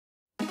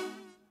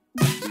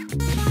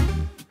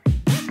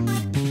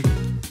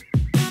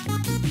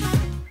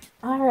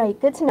All right,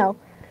 good to know.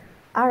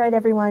 All right,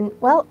 everyone.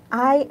 Well,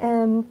 I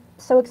am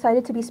so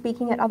excited to be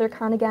speaking at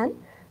OtherCon again.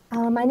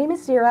 My name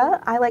is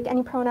Zira. I like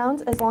any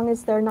pronouns as long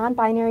as they're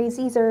non-binary,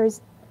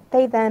 Zers,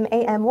 they, them,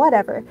 am,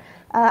 whatever.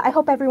 I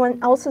hope everyone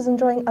else is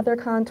enjoying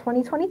OtherCon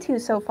 2022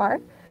 so far.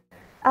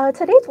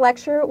 Today's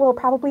lecture will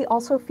probably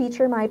also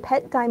feature my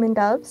pet diamond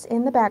doves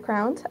in the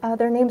background.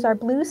 Their names are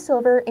Blue,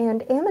 Silver,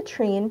 and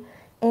Ametrine,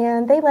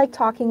 and they like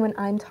talking when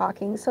I'm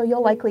talking, so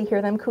you'll likely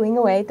hear them cooing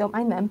away. Don't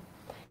mind them.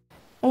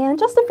 And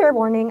just a fair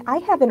warning, I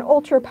have an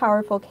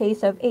ultra-powerful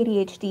case of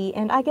ADHD,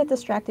 and I get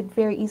distracted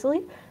very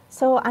easily,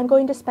 so I'm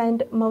going to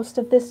spend most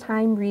of this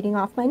time reading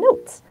off my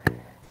notes.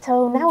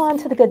 So now on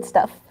to the good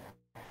stuff.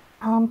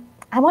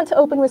 I want to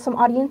open with some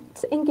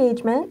audience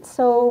engagement,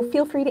 so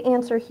feel free to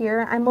answer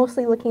here. I'm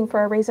mostly looking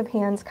for a raise of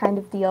hands kind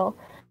of deal.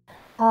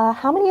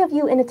 How many of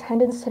you in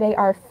attendance today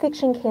are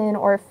fictionkin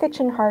or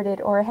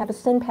fiction-hearted or have a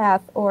sin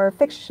path or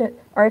fiction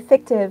or a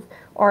fictive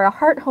or a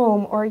heart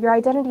home or your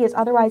identity is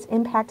otherwise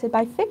impacted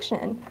by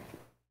fiction?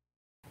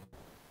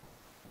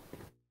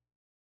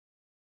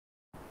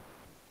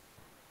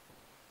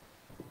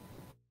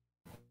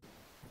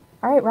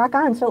 All right, rock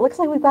on. So it looks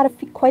like we've got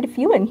quite a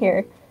few in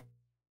here.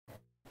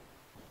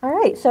 All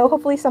right, so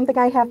hopefully something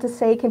I have to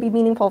say can be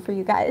meaningful for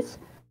you guys.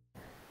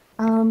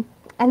 And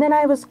then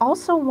I was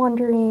also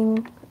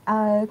wondering,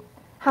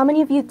 how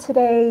many of you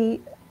today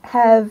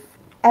have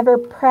ever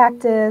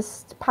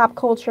practiced pop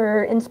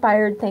culture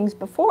inspired things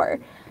before?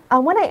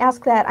 When I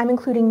ask that, I'm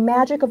including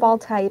magic of all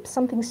types,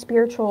 something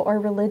spiritual or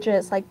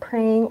religious like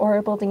praying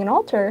or building an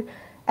altar,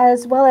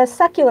 as well as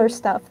secular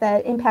stuff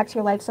that impacts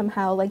your life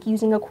somehow, like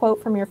using a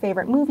quote from your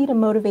favorite movie to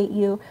motivate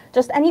you,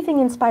 just anything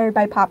inspired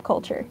by pop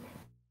culture.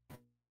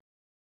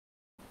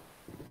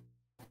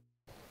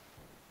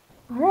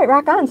 All right,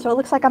 rock on. So it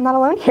looks like I'm not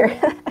alone here.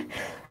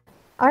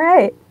 All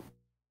right.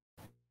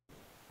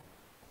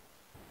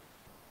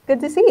 Good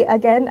to see.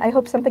 Again, I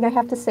hope something I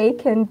have to say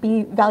can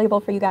be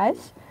valuable for you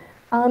guys.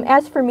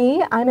 As for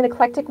me, I'm an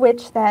eclectic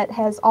witch that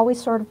has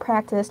always sort of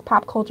practiced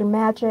pop culture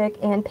magic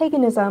and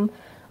paganism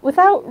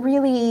without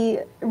really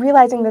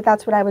realizing that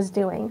that's what I was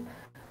doing.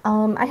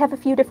 I have a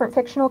few different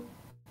fictional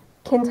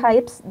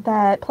kintypes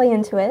that play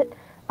into it.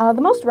 The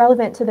most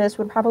relevant to this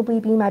would probably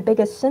be my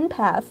biggest sin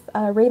path,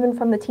 Raven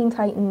from the Teen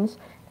Titans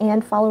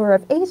and follower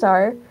of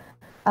Azar,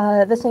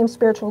 the same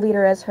spiritual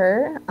leader as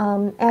her.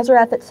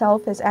 Azarath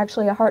itself is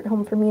actually a heart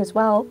home for me as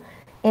well.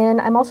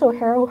 And I'm also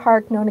Harrow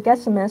Hark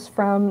Nonagesimus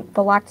from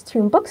the Locked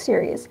Tomb book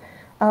series,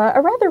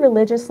 a rather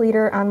religious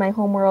leader on my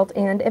homeworld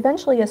and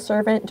eventually a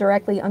servant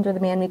directly under the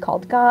man we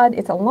called God.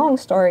 It's a long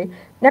story.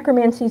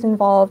 Necromancy's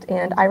involved,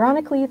 and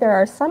ironically, there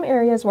are some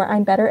areas where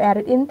I'm better at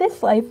it in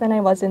this life than I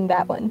was in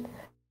that one.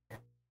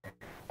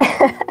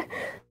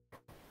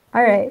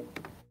 All right.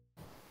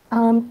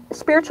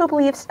 Spiritual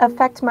beliefs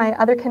affect my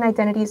otherkin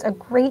identities a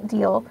great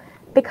deal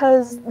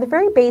because the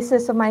very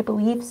basis of my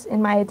beliefs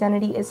in my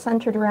identity is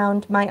centered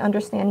around my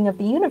understanding of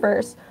the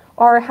universe,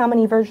 or how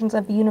many versions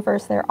of the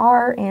universe there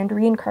are, and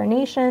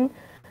reincarnation.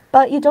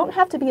 But you don't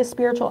have to be a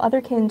spiritual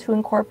otherkin to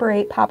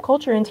incorporate pop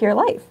culture into your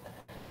life.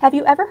 Have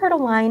you ever heard a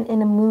line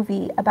in a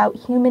movie about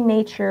human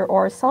nature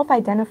or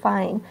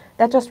self-identifying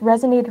that just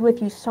resonated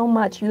with you so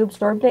much you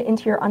absorbed it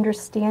into your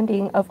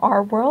understanding of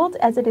our world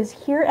as it is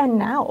here and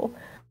now?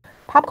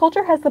 Pop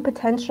culture has the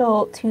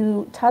potential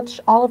to touch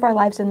all of our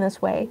lives in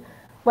this way,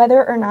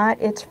 whether or not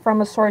it's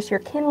from a source you're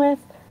kin with,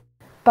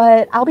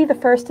 but I'll be the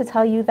first to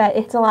tell you that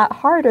it's a lot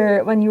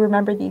harder when you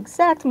remember the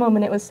exact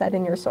moment it was said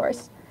in your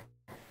source.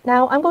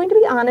 Now, I'm going to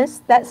be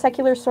honest, that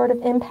secular sort of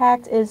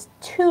impact is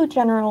too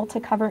general to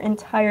cover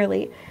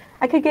entirely.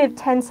 I could give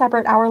 10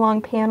 separate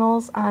hour-long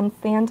panels on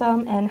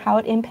fandom and how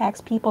it impacts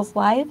people's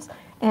lives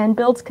and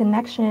builds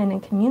connection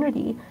and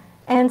community,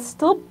 and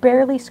still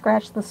barely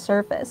scratch the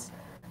surface.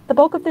 The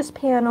bulk of this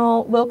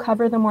panel will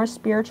cover the more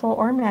spiritual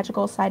or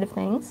magical side of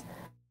things.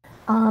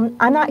 I'm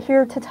not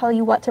here to tell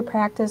you what to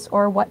practice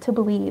or what to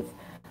believe,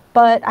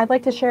 but I'd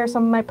like to share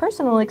some of my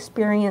personal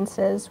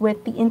experiences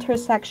with the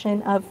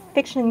intersection of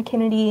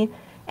fictionkinity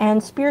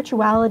and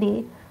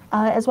spirituality,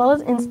 as well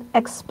as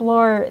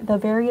explore the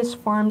various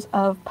forms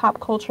of pop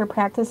culture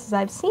practices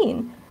I've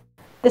seen.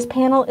 This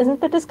panel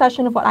isn't the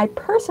discussion of what I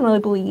personally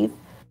believe,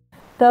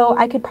 though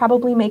I could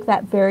probably make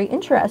that very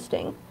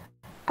interesting.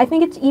 I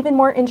think it's even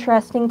more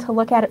interesting to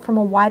look at it from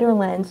a wider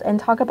lens and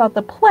talk about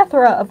the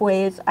plethora of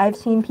ways I've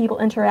seen people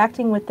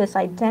interacting with this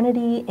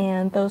identity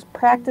and those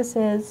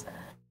practices.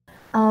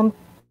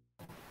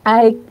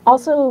 I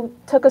also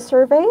took a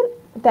survey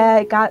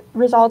that got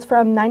results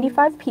from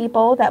 95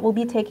 people that we'll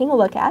be taking a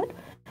look at.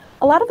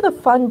 A lot of the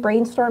fun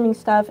brainstorming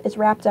stuff is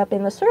wrapped up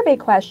in the survey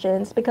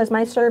questions because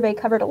my survey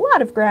covered a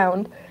lot of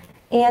ground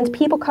and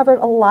people covered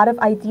a lot of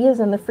ideas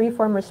in the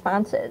freeform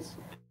responses.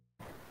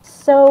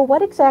 So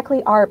what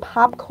exactly are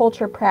pop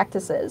culture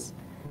practices?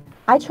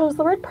 I chose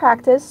the word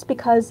practice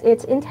because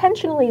it's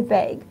intentionally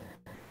vague.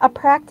 A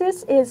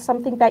practice is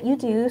something that you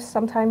do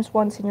sometimes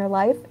once in your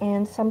life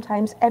and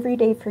sometimes every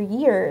day for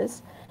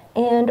years.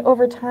 And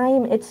over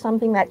time, it's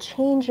something that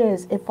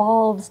changes,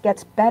 evolves,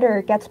 gets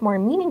better, gets more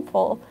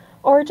meaningful,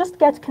 or just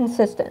gets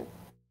consistent.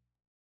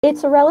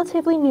 It's a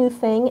relatively new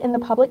thing in the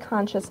public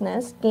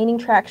consciousness, gaining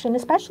traction,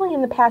 especially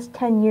in the past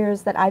 10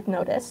 years that I've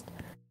noticed.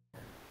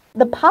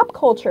 The pop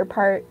culture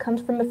part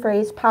comes from the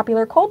phrase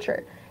popular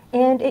culture,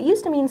 and it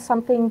used to mean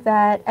something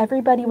that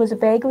everybody was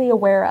vaguely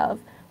aware of,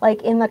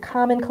 like in the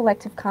common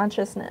collective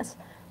consciousness.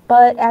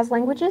 But as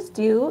languages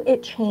do,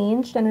 it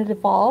changed and it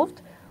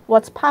evolved.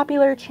 What's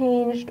popular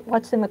changed,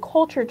 what's in the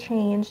culture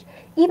changed,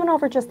 even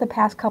over just the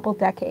past couple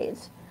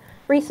decades.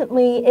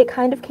 Recently, it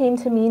kind of came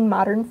to mean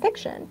modern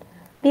fiction.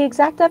 The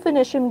exact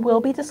definition will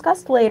be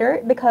discussed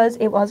later because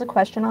it was a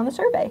question on the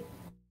survey.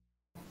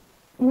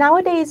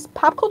 Nowadays,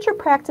 pop culture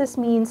practice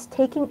means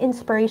taking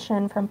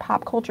inspiration from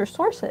pop culture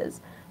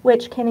sources,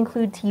 which can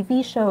include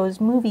TV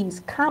shows,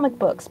 movies, comic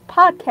books,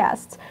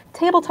 podcasts,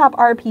 tabletop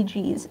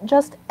RPGs,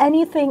 just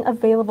anything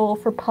available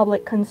for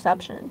public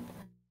consumption.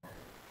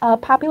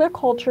 Popular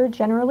culture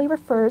generally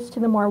refers to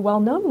the more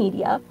well-known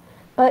media,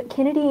 but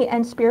kinity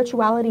and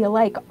spirituality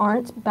alike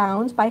aren't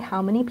bound by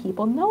how many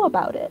people know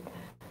about it.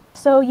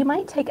 So you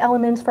might take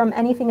elements from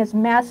anything as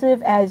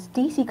massive as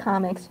DC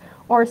Comics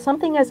or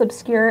something as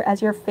obscure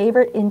as your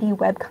favorite indie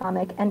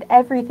webcomic and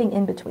everything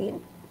in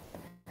between.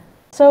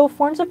 So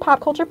forms of pop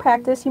culture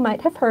practice you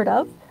might have heard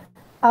of.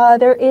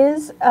 There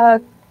is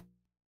a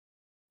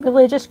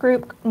religious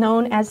group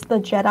known as the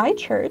Jedi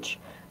Church,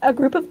 a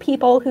group of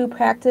people who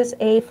practice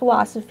a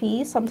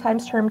philosophy,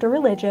 sometimes termed a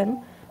religion,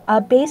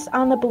 based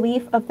on the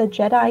belief of the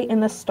Jedi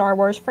in the Star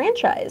Wars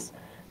franchise.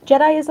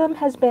 Jediism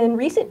has been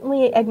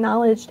recently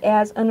acknowledged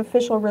as an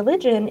official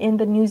religion in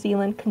the New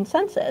Zealand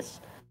consensus.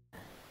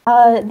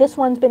 This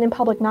one's been in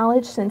public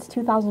knowledge since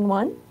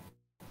 2001.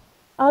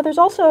 There's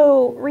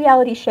also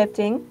reality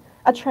shifting,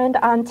 a trend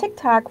on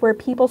TikTok where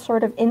people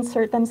sort of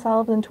insert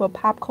themselves into a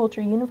pop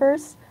culture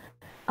universe,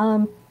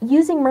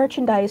 using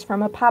merchandise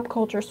from a pop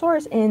culture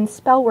source in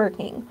spell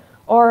working,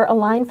 or a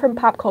line from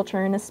pop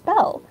culture in a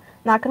spell.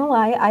 Not gonna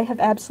lie, I have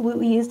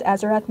absolutely used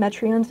Azarath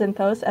Metrion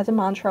Zinthos as a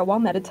mantra while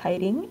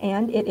meditating,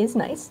 and it is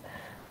nice.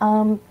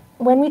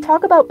 When we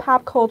talk about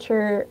pop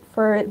culture,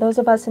 for those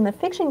of us in the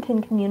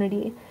fictionkin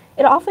community,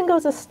 it often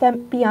goes a step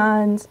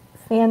beyond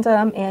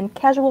fandom and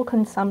casual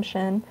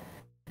consumption.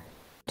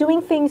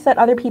 Doing things that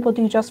other people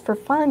do just for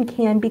fun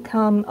can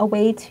become a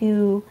way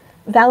to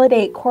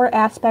validate core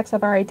aspects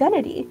of our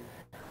identity.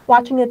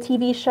 Watching a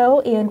TV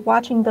show and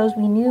watching those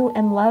we knew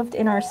and loved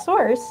in our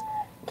source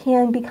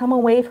can become a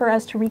way for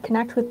us to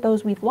reconnect with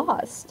those we've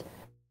lost.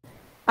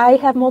 I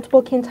have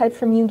multiple kintypes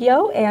from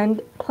Yu-Gi-Oh!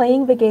 And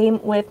playing the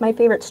game with my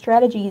favorite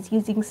strategies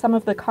using some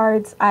of the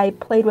cards I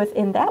played with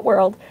in that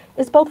world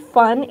is both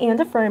fun and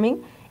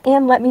affirming,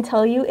 and let me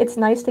tell you, it's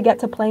nice to get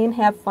to play and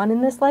have fun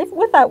in this life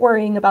without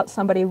worrying about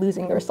somebody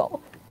losing their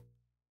soul.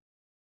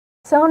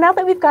 So now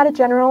that we've got a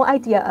general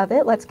idea of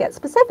it, let's get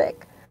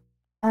specific.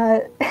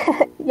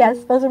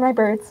 Yes, those are my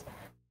birds.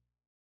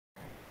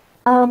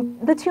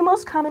 The two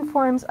most common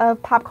forms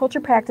of pop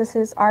culture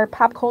practices are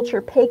pop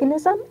culture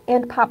paganism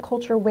and pop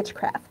culture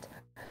witchcraft.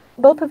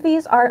 Both of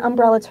these are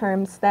umbrella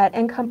terms that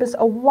encompass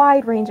a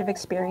wide range of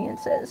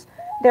experiences.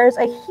 There's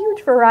a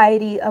huge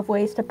variety of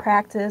ways to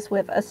practice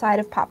with a side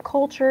of pop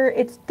culture.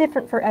 It's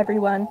different for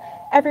everyone.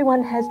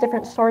 Everyone has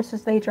different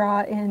sources they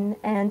draw in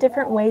and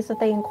different ways that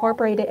they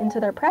incorporate it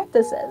into their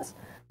practices.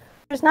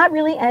 There's not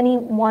really any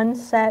one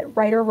set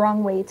right or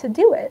wrong way to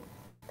do it,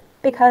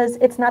 because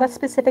it's not a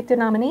specific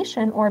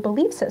denomination or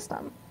belief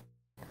system.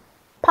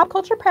 Pop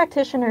culture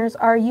practitioners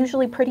are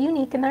usually pretty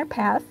unique in their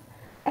path.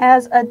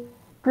 As a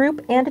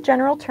group and a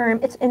general term,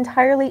 it's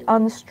entirely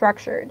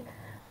unstructured,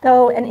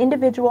 though an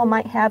individual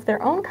might have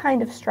their own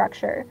kind of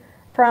structure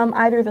from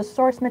either the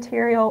source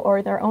material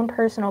or their own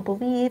personal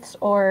beliefs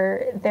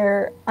or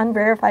their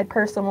unverified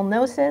personal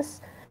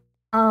gnosis.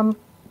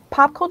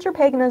 Pop culture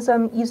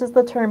paganism uses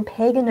the term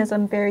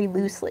paganism very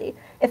loosely.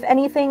 If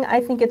anything, I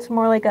think it's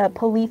more like a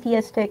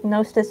polytheistic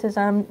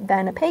Gnosticism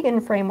than a pagan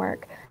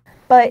framework.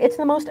 But it's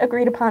the most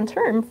agreed upon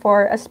term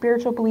for a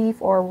spiritual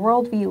belief or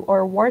worldview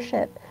or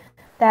worship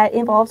that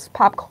involves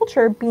pop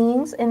culture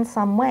beings in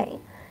some way.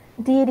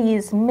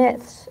 Deities,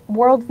 myths,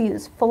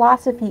 worldviews,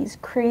 philosophies,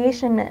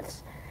 creation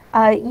myths.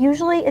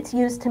 Usually it's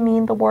used to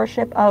mean the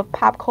worship of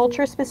pop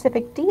culture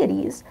specific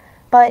deities,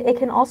 but it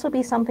can also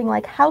be something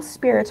like house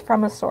spirits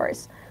from a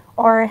source,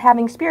 or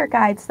having spirit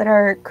guides that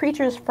are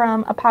creatures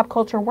from a pop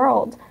culture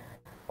world,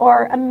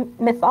 or a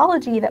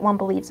mythology that one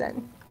believes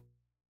in.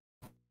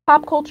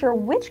 Pop culture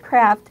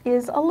witchcraft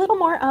is a little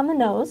more on the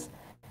nose.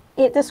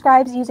 It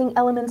describes using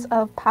elements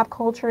of pop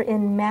culture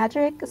in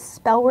magic,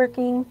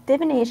 spellworking,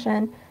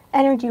 divination,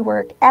 energy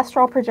work,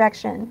 astral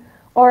projection,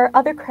 or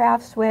other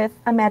crafts with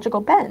a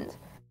magical bend.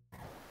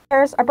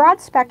 There's a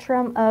broad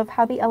spectrum of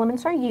how the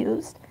elements are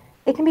used.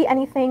 It can be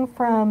anything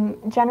from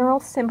general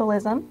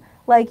symbolism,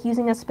 like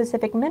using a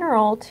specific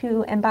mineral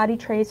to embody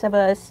traits of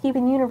a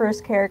Steven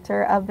Universe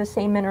character of the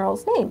same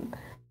mineral's name,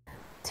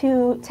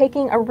 to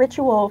taking a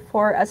ritual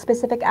for a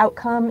specific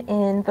outcome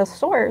in the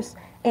source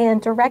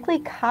and directly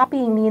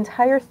copying the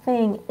entire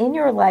thing in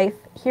your life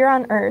here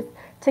on Earth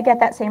to get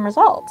that same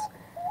result.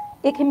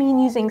 It can mean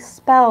using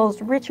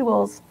spells,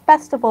 rituals,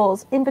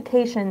 festivals,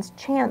 invocations,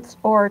 chants,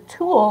 or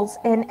tools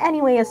in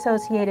any way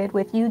associated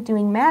with you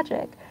doing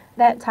magic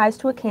that ties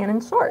to a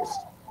canon source.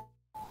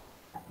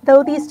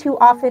 Though these two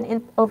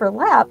often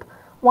overlap,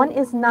 one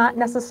is not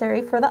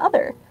necessary for the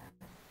other.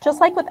 Just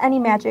like with any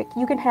magic,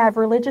 you can have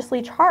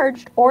religiously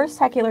charged or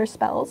secular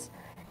spells,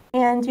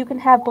 and you can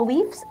have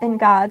beliefs in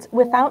gods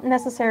without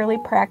necessarily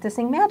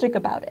practicing magic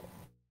about it.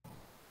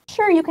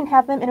 Sure, you can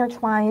have them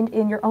intertwined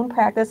in your own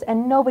practice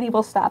and nobody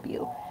will stop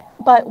you,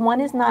 but one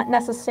is not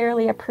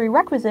necessarily a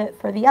prerequisite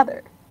for the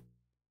other.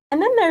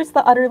 And then there's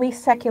the utterly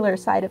secular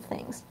side of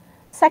things.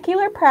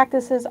 Secular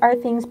practices are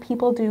things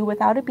people do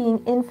without it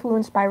being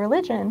influenced by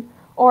religion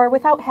or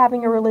without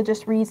having a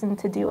religious reason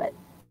to do it.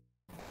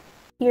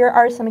 Here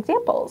are some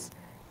examples.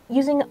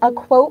 Using a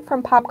quote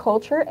from pop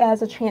culture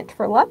as a chant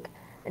for luck,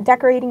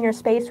 decorating your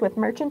space with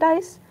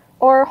merchandise,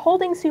 or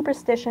holding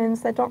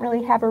superstitions that don't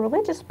really have a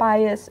religious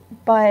bias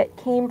but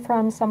came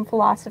from some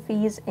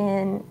philosophies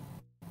in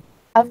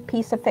a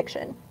piece of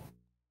fiction.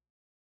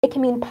 It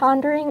can mean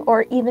pondering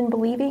or even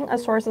believing a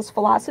source's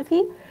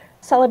philosophy,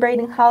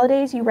 celebrating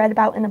holidays you read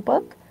about in a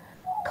book,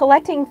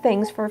 collecting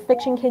things for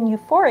fictionkin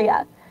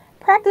euphoria,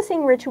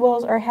 practicing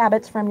rituals or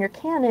habits from your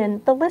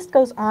canon. The list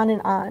goes on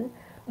and on.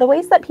 The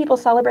ways that people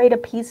celebrate a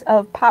piece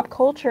of pop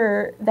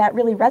culture that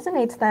really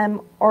resonates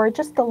them or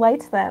just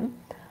delights them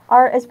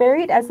are as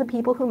varied as the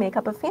people who make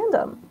up a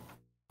fandom.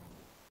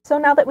 So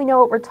now that we know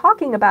what we're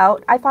talking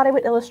about, I thought I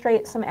would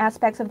illustrate some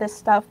aspects of this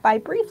stuff by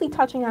briefly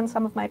touching on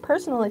some of my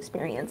personal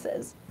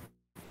experiences.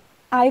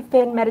 I've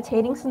been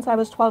meditating since I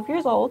was 12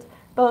 years old,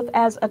 both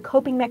as a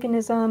coping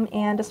mechanism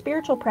and a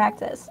spiritual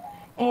practice,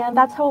 and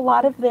that's how a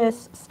lot of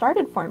this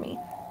started for me.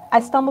 I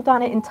stumbled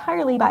on it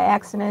entirely by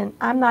accident.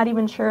 I'm not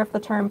even sure if the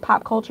term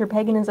pop culture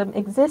paganism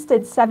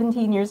existed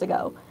 17 years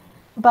ago.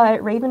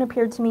 But Raven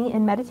appeared to me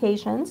in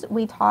meditations,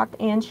 we talked,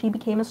 and she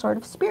became a sort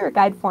of spirit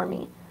guide for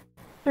me.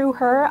 Through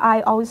her,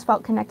 I always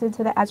felt connected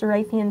to the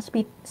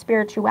Azarithian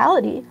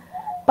spirituality,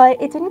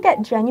 but it didn't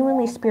get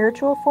genuinely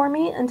spiritual for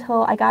me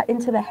until I got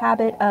into the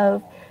habit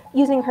of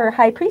using her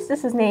high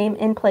priestess's name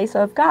in place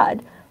of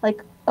God,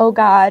 like, oh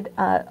God,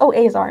 oh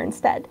Azar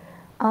instead.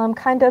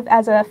 Kind of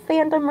as a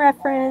fandom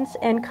reference,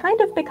 and kind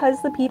of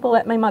because the people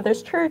at my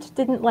mother's church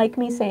didn't like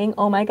me saying,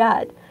 oh my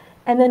God.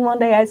 And then one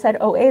day I said,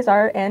 oh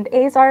Azar, and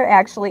Azar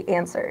actually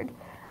answered.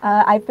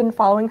 I've been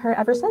following her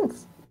ever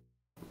since.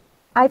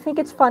 I think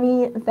it's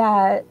funny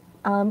that,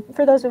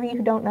 for those of you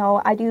who don't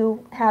know, I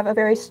do have a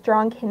very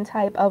strong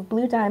kintype of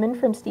Blue Diamond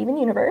from Steven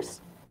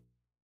Universe.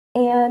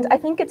 And I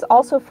think it's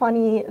also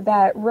funny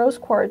that Rose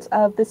Quartz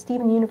of the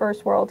Steven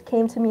Universe world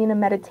came to me in a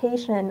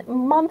meditation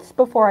months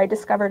before I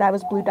discovered I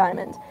was Blue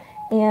Diamond.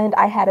 And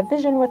I had a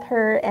vision with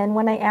her, and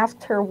when I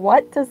asked her,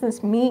 what does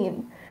this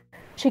mean?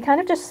 She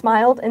kind of just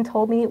smiled and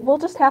told me, we'll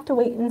just have to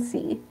wait and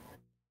see.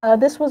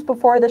 This was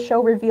before the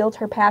show revealed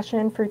her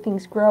passion for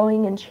things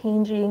growing and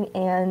changing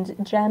and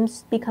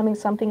gems becoming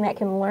something that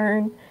can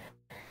learn.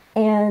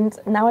 And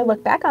now I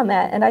look back on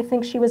that, and I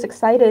think she was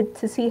excited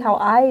to see how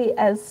I,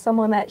 as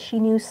someone that she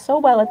knew so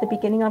well at the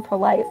beginning of her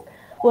life,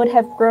 would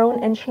have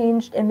grown and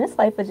changed in this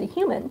life as a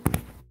human.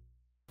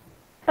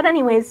 But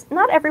anyways,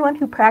 not everyone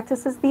who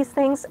practices these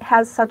things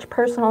has such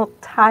personal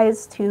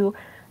ties to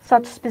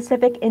such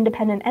specific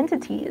independent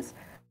entities.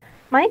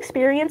 My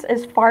experience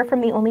is far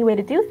from the only way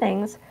to do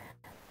things,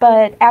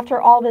 but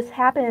after all this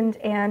happened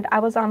and I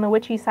was on the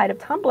witchy side of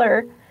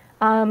Tumblr,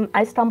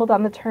 I stumbled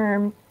on the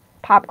term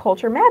pop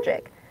culture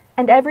magic.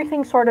 And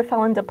everything sort of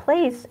fell into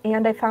place,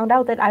 and I found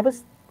out that I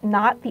was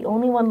not the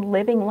only one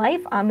living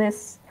life on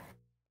this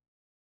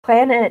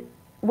planet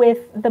with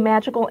the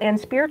magical and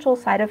spiritual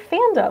side of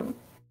fandom.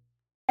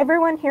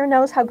 Everyone here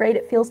knows how great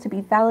it feels to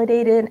be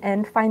validated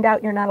and find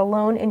out you're not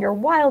alone in your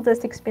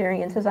wildest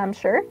experiences, I'm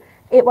sure.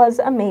 It was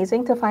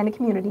amazing to find a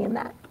community in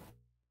that.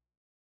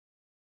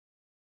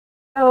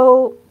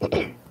 So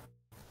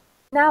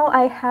now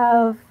I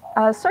have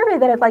a survey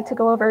that I'd like to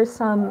go over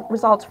some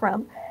results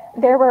from.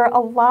 There were a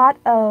lot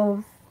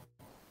of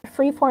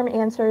free-form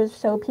answers,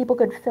 so people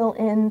could fill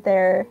in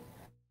their...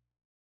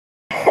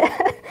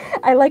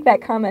 I like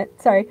that comment,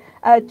 sorry.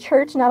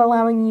 Church not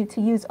allowing you to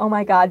use oh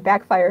my god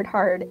backfired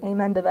hard.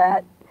 Amen to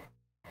that.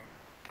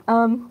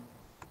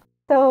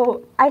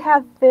 So I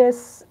have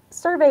this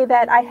survey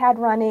that I had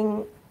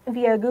running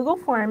via Google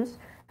Forms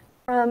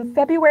from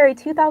February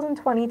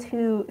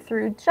 2022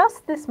 through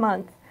just this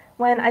month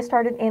when I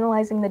started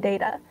analyzing the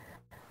data.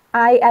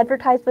 I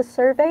advertised the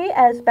survey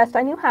as best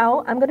I knew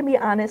how. I'm going to be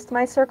honest,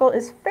 my circle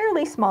is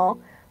fairly small,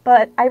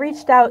 but I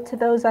reached out to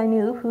those I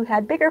knew who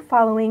had bigger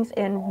followings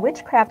in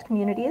witchcraft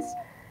communities,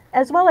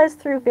 as well as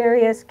through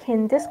various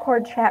kin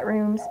Discord chat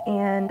rooms,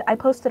 and I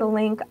posted a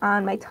link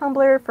on my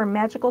Tumblr for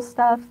magical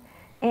stuff,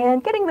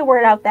 and getting the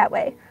word out that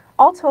way.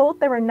 All told,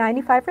 there were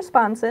 95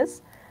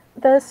 responses.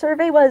 The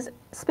survey was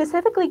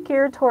specifically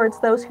geared towards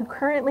those who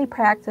currently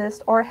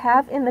practiced or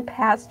have in the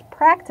past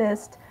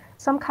practiced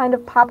some kind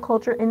of pop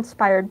culture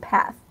inspired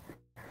path.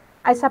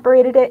 I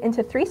separated it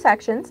into 3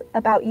 sections: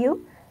 about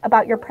you,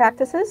 about your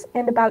practices,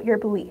 and about your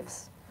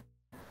beliefs.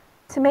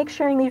 To make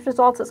sharing these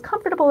results as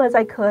comfortable as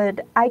I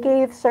could, I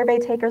gave survey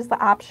takers the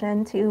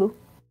option to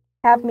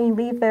have me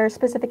leave their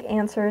specific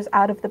answers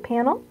out of the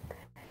panel,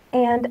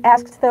 and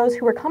asked those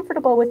who were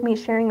comfortable with me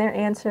sharing their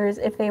answers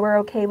if they were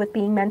okay with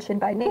being mentioned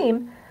by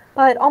name,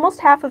 but almost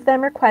half of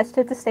them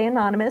requested to stay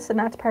anonymous, and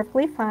that's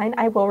perfectly fine.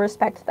 I will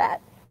respect that.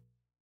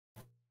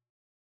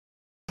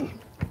 I'm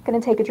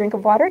going to take a drink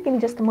of water. Give me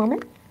just a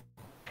moment.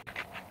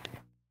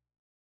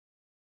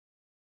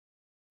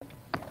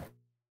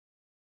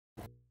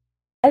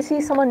 I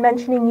see someone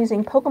mentioning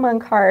using Pokemon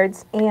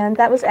cards, and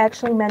that was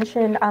actually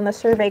mentioned on the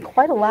survey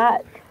quite a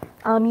lot,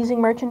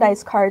 using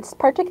merchandise cards,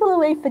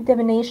 particularly for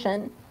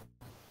divination.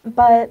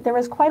 But there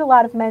was quite a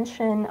lot of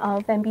mention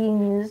of them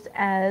being used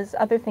as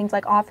other things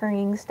like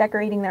offerings,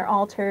 decorating their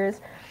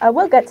altars.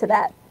 We'll get to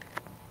that.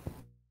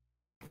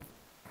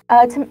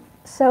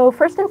 So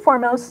first and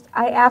foremost,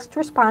 I asked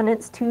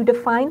respondents to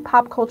define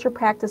pop culture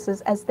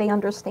practices as they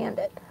understand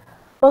it.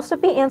 Most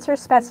of the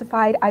answers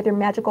specified either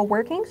magical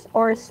workings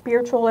or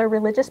spiritual or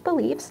religious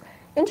beliefs.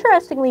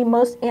 Interestingly,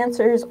 most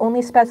answers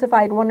only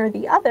specified one or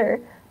the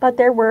other, but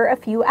there were a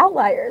few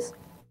outliers.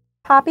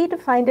 Poppy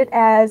defined it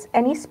as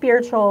any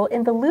spiritual,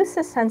 in the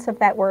loosest sense of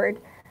that word,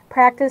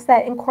 practice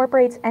that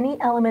incorporates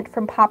any element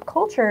from pop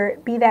culture,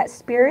 be that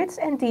spirits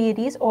and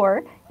deities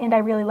or, and I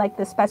really like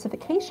this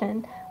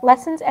specification,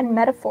 lessons and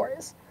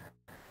metaphors.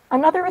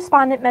 Another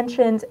respondent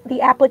mentioned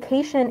the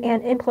application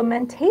and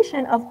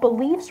implementation of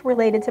beliefs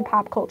related to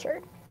pop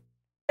culture.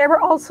 There were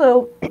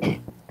also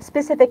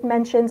specific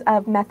mentions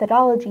of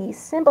methodology,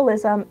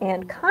 symbolism,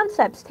 and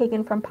concepts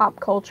taken from pop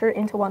culture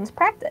into one's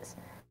practice.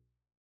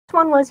 This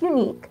one was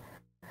unique.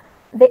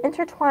 The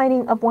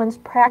intertwining of one's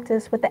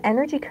practice with the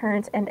energy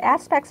currents and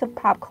aspects of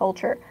pop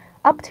culture,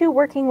 up to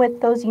working with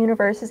those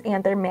universes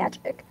and their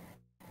magic.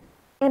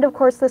 And of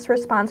course, this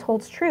response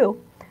holds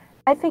true.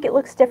 I think it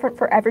looks different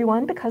for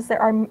everyone because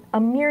there are a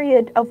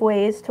myriad of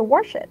ways to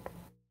worship.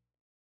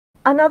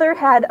 Another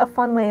had a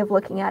fun way of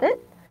looking at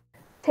it,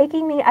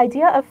 taking the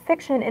idea of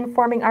fiction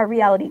informing our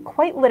reality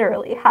quite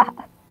literally, haha.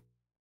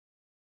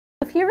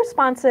 A few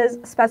responses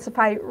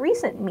specify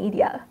recent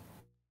media.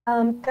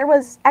 There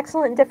was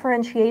excellent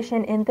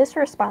differentiation in this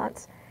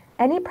response.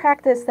 Any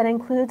practice that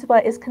includes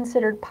what is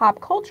considered pop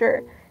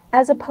culture,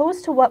 as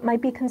opposed to what might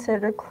be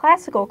considered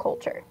classical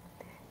culture.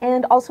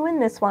 And also in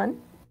this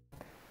one,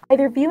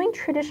 either viewing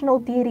traditional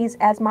deities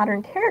as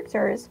modern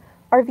characters,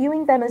 or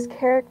viewing them as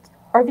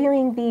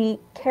viewing the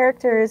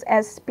characters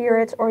as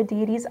spirits or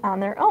deities on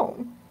their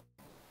own.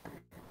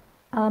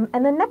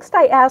 And then next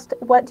I asked,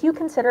 what do you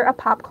consider a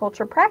pop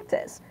culture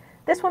practice?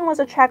 This one was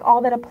a check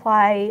all that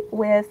apply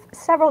with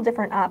several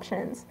different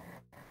options.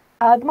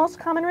 The most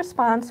common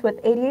response, with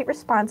 88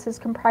 responses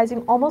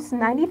comprising almost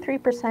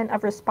 93%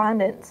 of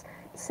respondents,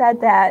 said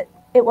that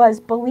it was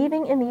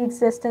believing in the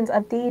existence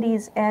of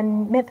deities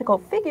and mythical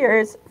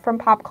figures from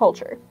pop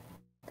culture.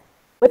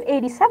 With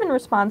 87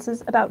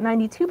 responses, about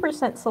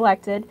 92%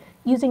 selected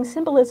using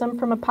symbolism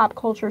from a pop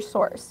culture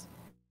source.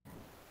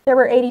 There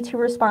were 82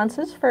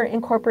 responses for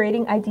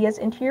incorporating ideas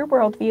into your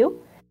worldview.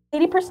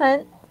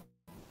 80%,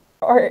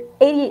 or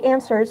 80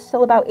 answers,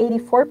 still about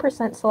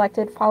 84%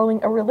 selected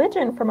following a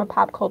religion from a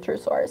pop culture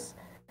source.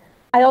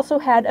 I also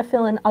had a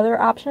fill-in other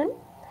option.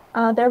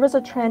 There was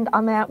a trend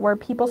on that where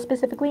people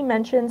specifically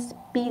mentioned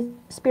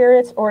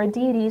spirits or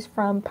deities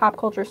from pop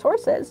culture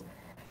sources.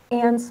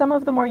 And some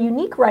of the more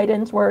unique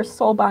write-ins were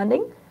soul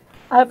bonding.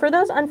 For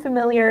those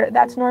unfamiliar,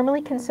 that's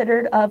normally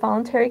considered a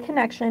voluntary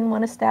connection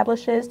one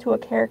establishes to a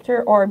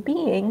character or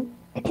being,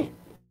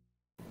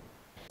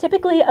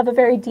 typically of a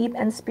very deep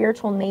and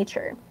spiritual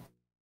nature.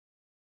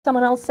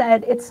 Someone else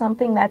said it's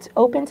something that's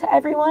open to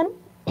everyone.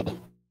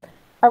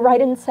 A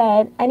write-in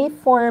said any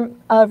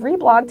form of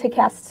reblog to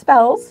cast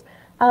spells.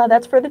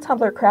 That's for the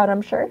Tumblr crowd,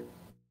 I'm sure.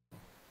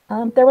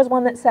 There was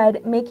one that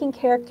said making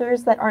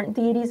characters that aren't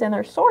deities in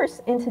their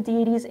source into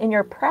deities in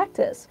your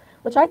practice,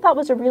 which I thought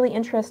was a really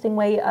interesting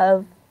way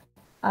of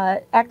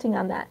acting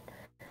on that.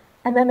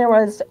 And then there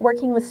was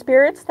working with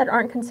spirits that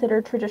aren't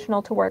considered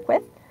traditional to work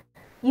with,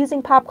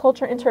 using pop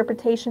culture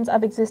interpretations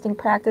of existing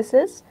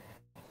practices,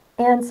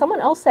 and someone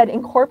else said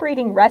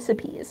incorporating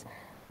recipes.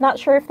 Not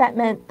sure if that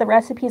meant the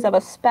recipes of a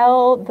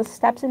spell, the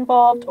steps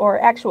involved, or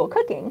actual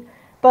cooking,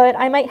 but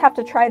I might have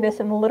to try this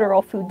in the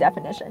literal food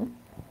definition.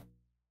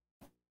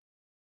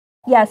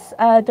 Yes,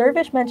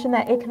 Dervish mentioned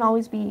that it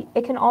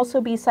can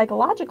also be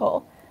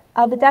psychological.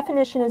 The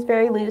definition is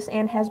very loose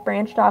and has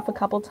branched off a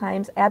couple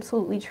times.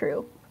 Absolutely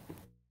true.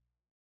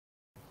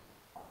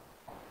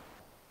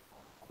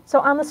 So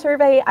on the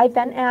survey, I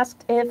then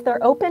asked if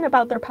they're open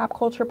about their pop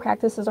culture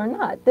practices or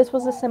not. This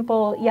was a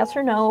simple yes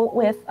or no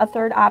with a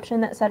third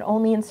option that said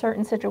only in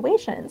certain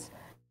situations.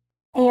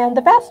 And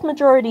the vast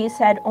majority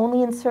said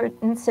only in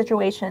certain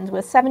situations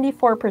with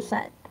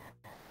 74%,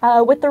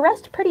 with the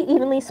rest pretty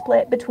evenly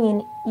split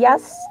between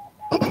yes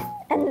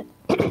and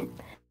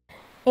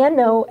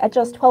no at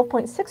just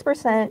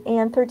 12.6%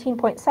 and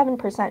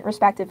 13.7%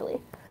 respectively.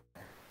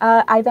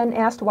 I then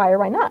asked why or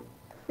why not.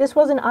 This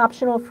was an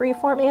optional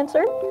free-form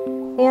answer.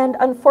 And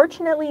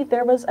unfortunately,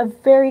 there was a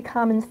very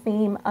common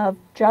theme of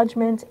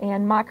judgment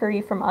and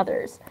mockery from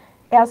others.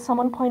 As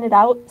someone pointed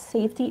out,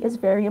 safety is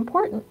very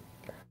important.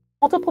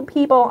 Multiple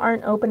people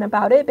aren't open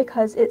about it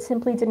because it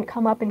simply didn't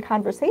come up in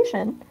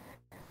conversation.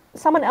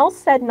 Someone else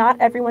said not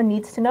everyone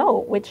needs to know,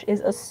 which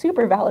is a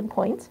super valid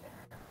point.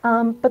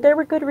 But there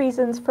were good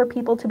reasons for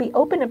people to be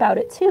open about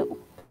it too.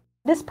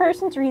 This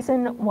person's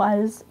reason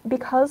was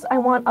because I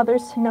want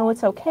others to know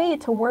it's okay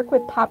to work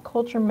with pop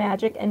culture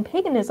magic and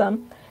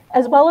paganism,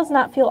 as well as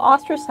not feel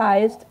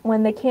ostracized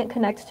when they can't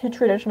connect to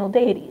traditional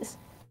deities.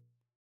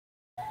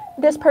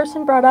 This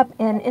person brought up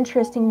an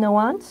interesting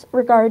nuance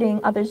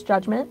regarding others'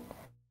 judgment.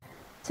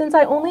 Since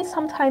I only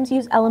sometimes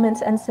use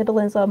elements and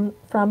symbolism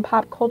from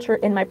pop culture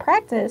in my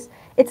practice,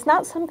 it's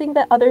not something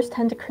that others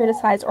tend to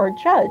criticize or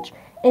judge,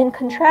 in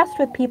contrast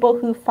with people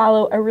who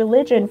follow a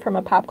religion from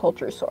a pop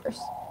culture source.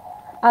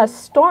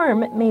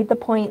 Storm made the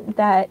point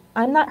that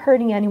I'm not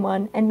hurting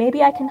anyone, and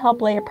maybe I can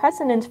help lay a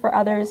precedent for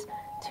others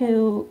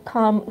to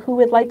come who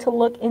would like to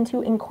look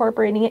into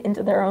incorporating it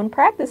into their own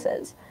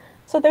practices.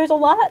 So there's a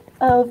lot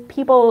of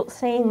people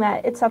saying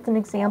that it sets an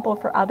example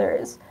for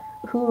others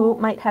who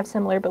might have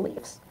similar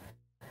beliefs.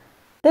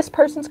 This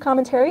person's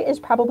commentary is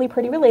probably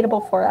pretty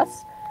relatable for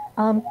us.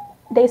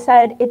 They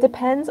said, it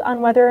depends on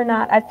whether or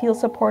not I feel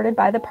supported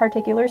by the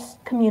particular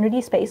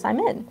community space I'm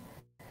in.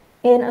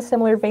 In a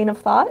similar vein of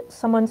thought,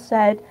 someone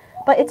said,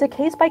 but it's a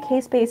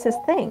case-by-case basis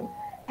thing,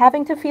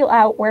 having to feel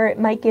out where it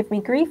might give me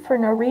grief for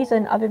no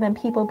reason other than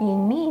people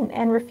being mean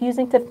and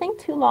refusing to think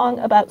too long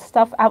about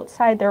stuff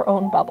outside their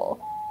own bubble.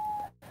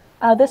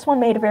 This one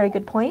made a very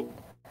good point.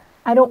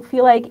 I don't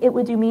feel like it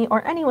would do me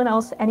or anyone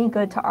else any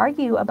good to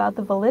argue about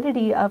the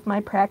validity of my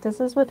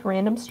practices with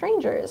random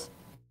strangers.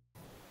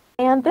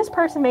 And this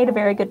person made a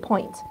very good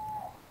point.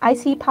 I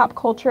see pop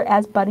culture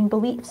as budding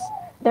beliefs.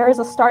 There is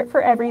a start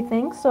for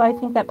everything, so I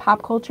think that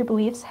pop culture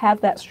beliefs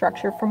have that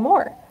structure for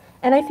more.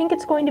 And I think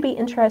it's going to be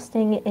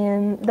interesting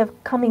in the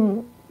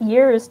coming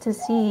years to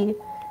see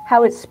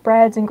how it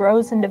spreads and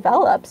grows and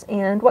develops,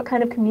 and what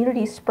kind of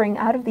communities spring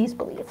out of these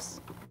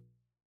beliefs.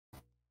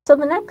 So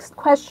the next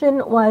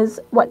question was,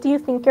 what do you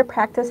think your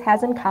practice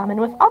has in common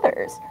with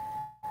others?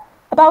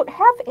 About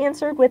half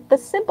answered with the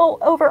simple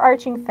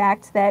overarching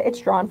fact that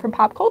it's drawn from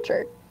pop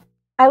culture.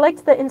 I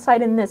liked the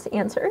insight in this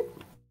answer.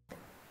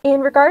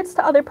 In regards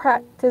to other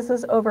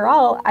practices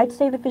overall, I'd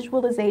say the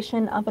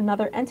visualization of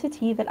another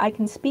entity that I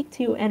can speak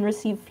to and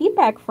receive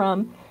feedback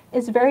from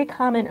is very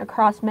common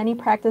across many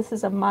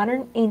practices of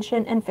modern,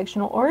 ancient, and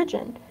fictional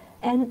origin,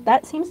 and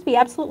that seems to be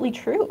absolutely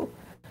true.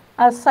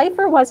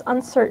 Cypher was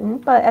uncertain,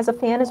 but as a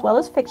fan as well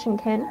as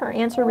fictionkin, her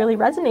answer really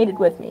resonated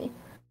with me.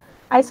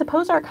 I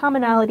suppose our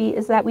commonality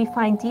is that we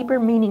find deeper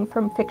meaning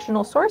from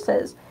fictional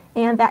sources,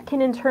 and that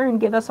can in turn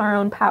give us our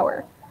own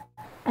power.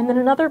 And then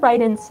another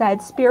write-in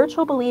said,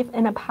 spiritual belief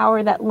in a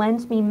power that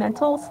lends me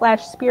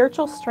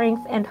mental/spiritual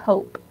strength and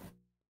hope.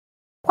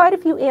 Quite a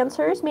few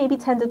answers, maybe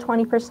 10 to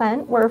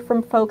 20%, were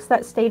from folks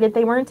that stated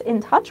they weren't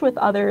in touch with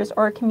others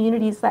or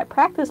communities that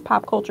practice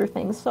pop culture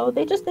things, so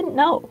they just didn't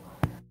know.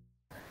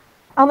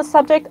 On the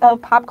subject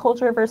of pop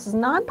culture versus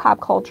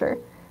non-pop culture,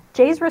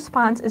 Jay's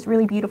response is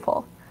really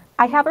beautiful.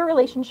 I have a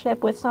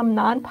relationship with some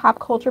non-pop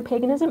culture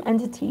paganism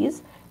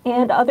entities,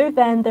 and other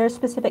than their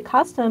specific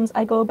customs,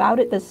 I go about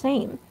it the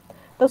same.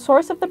 The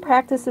source of the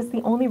practice is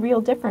the only real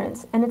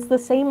difference, and it's the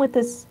same with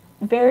this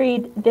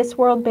varied, this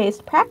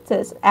world-based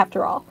practice,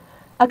 after all.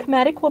 A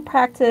Kemetic will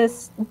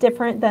practice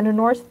different than a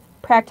Norse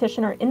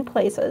practitioner in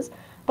places,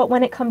 but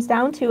when it comes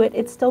down to it,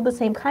 it's still the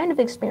same kind of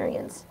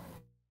experience.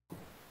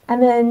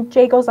 And then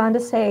Jay goes on to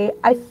say,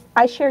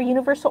 I share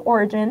universal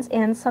origins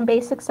and some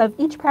basics of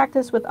each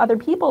practice with other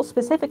people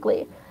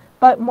specifically,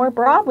 but more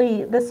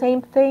broadly, the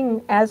same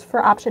thing as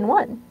for option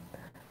 1.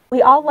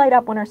 We all light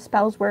up when our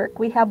spells work,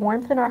 we have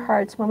warmth in our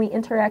hearts when we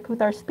interact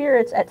with our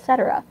spirits,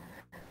 etc.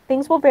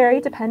 Things will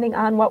vary depending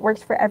on what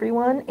works for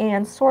everyone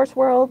and source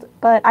world,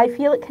 but I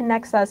feel it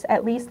connects us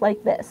at least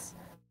like this.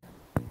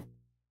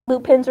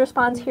 Lupin's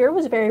response here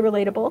was very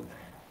relatable.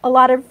 A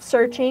lot of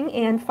searching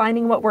and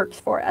finding what works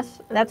for us.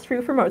 That's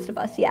true for most of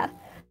us, yeah.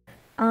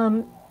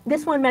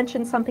 This one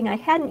mentioned something I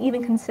hadn't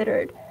even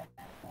considered.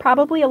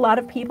 Probably a lot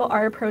of people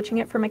are approaching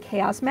it from a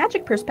chaos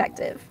magic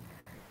perspective.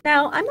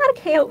 Now, I'm not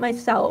a chaot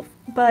myself,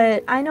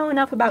 but I know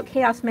enough about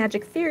chaos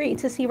magic theory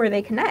to see where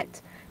they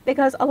connect,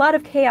 because a lot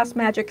of chaos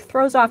magic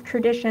throws off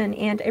tradition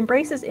and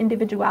embraces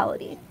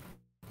individuality.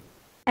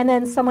 And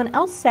then someone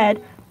else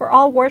said, we're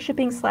all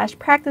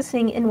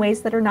worshipping/practicing in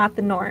ways that are not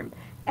the norm,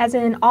 as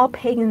in all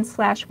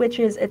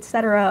pagans/witches,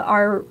 etc.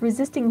 are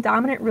resisting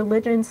dominant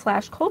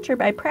religion/culture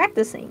by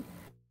practicing.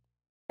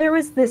 There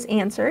was this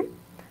answer.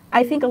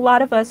 I think a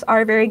lot of us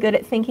are very good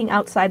at thinking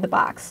outside the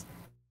box.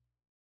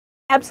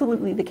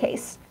 Absolutely the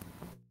case.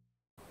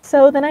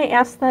 So then I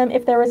asked them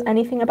if there was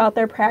anything about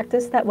their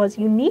practice that was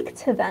unique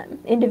to them,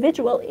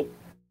 individually.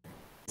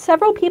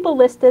 Several people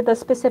listed the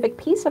specific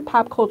piece of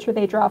pop culture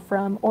they draw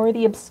from, or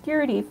the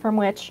obscurity from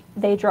which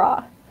they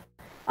draw.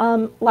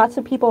 Lots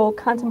of people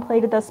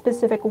contemplated the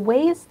specific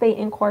ways they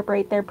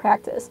incorporate their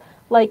practice,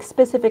 like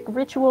specific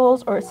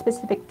rituals or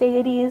specific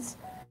deities.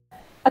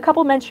 A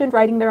couple mentioned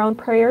writing their own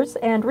prayers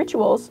and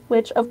rituals,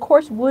 which of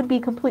course would be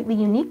completely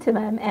unique to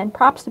them, and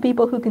props to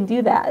people who can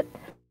do that.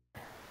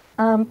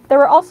 There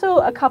were also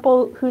a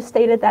couple who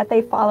stated that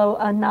they follow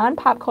a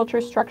non-pop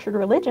culture structured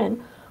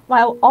religion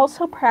while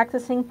also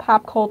practicing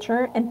pop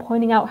culture and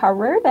pointing out how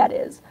rare that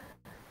is,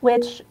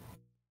 which,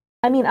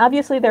 I mean,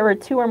 obviously there were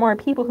 2 or more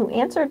people who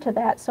answered to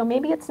that, so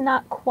maybe it's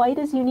not quite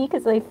as unique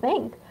as they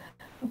think,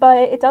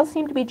 but it does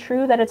seem to be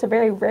true that it's a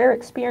very rare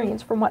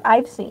experience from what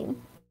I've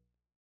seen.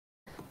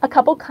 A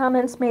couple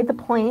comments made the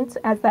point,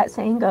 as that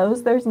saying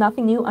goes, there's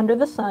nothing new under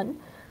the sun,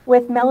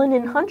 with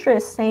Melanin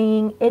Huntress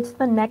saying it's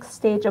the next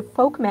stage of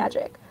folk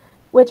magic,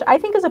 which I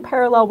think is a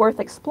parallel worth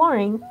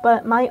exploring,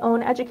 but my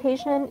own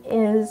education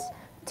is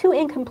too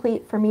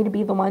incomplete for me to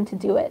be the one to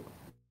do it.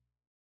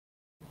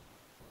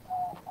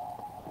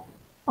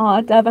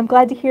 Aw, Dove, I'm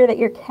glad to hear that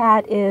your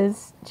cat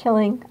is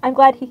chilling. I'm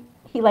glad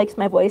he likes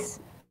my voice.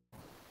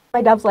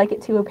 My doves like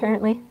it too,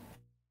 apparently.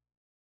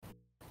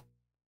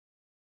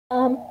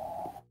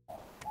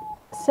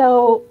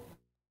 So,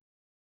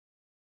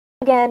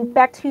 again,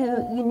 back to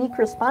unique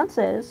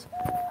responses.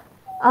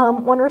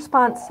 One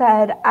response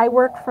said, I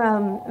work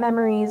from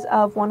memories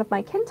of one of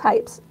my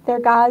kintypes.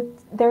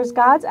 There's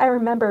gods I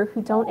remember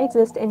who don't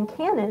exist in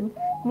canon,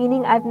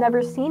 meaning I've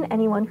never seen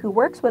anyone who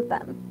works with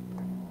them.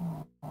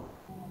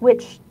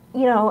 Which,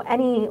 you know,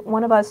 any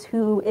one of us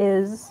who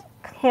is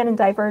canon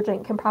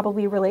divergent can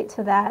probably relate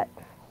to that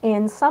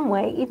in some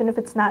way, even if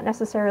it's not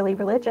necessarily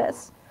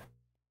religious.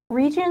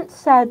 Regent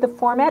said the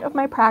format of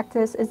my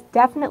practice is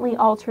definitely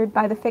altered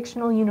by the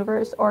fictional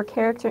universe or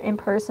character in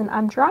person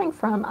I'm drawing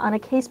from on a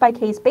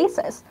case-by-case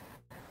basis.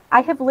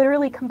 I have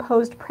literally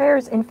composed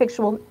prayers in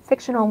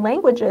fictional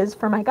languages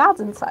for my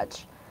gods and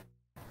such.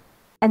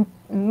 And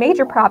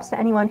major props to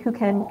anyone who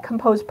can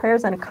compose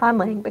prayers in a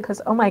conlang, because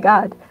oh my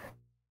god.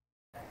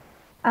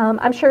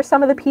 I'm sure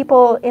some of the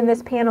people in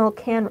this panel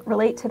can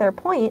relate to their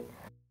point.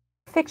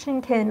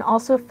 Fictionkin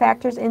also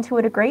factors into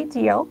it a great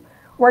deal.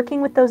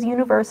 Working with those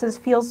universes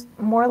feels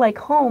more like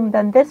home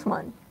than this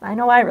one. I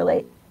know I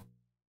relate.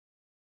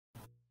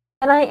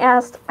 And I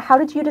asked, how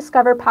did you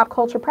discover pop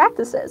culture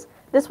practices?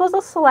 This was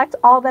a select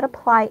all that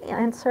apply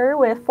answer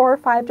with 4 or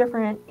 5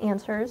 different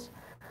answers.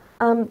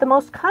 The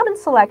most common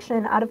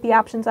selection out of the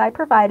options I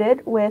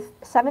provided, with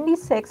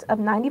 76 of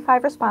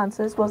 95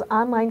 responses, was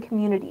online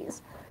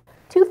communities.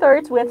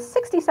 2/3, with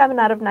 67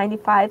 out of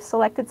 95,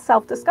 selected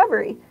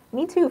self-discovery.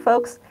 Me too,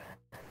 folks.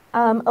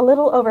 A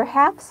little over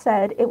half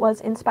said it was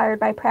inspired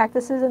by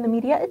practices in the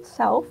media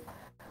itself.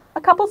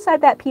 A couple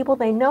said that people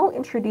they know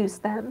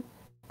introduced them.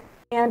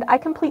 And I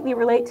completely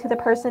relate to the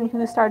person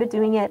who started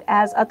doing it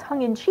as a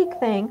tongue-in-cheek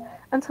thing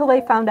until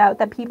they found out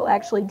that people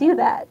actually do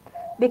that.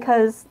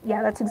 Because,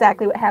 yeah, that's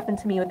exactly what happened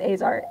to me with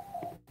A's art.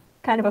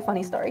 Kind of a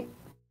funny story.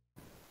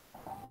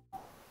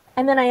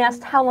 And then I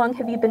asked, how long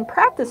have you been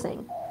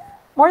practicing?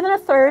 More than a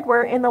third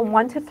were in the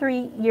 1 to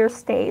 3 year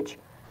stage.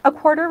 A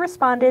quarter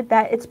responded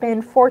that it's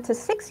been 4 to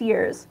 6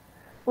 years.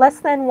 Less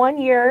than 1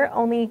 year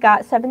only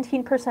got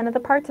 17% of the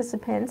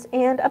participants,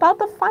 and about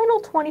the final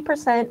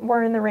 20%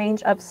 were in the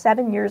range of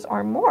 7 years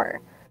or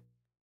more.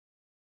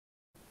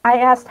 I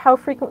asked, how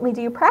frequently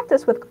do you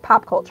practice with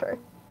pop culture?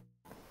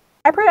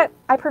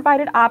 I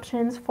provided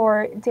options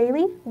for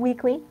daily,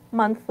 weekly,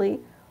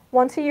 monthly,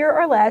 once a year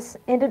or less,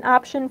 and an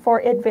option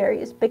for it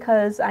varies,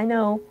 because I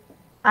know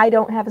I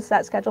don't have a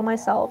set schedule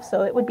myself,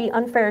 so it would be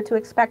unfair to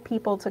expect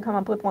people to come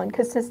up with one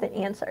consistent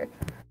answer.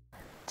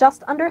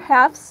 Just under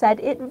half said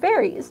it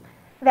varies.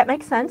 That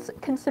makes sense,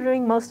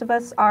 considering most of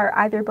us are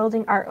either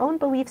building our own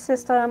belief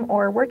system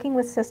or working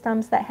with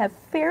systems that have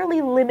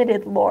fairly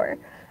limited lore,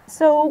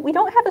 so we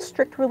don't have a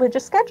strict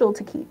religious schedule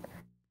to keep.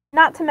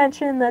 Not to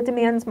mention the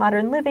demands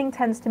modern living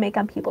tends to make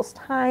on people's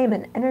time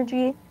and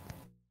energy.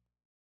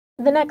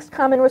 The next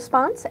common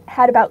response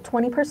had about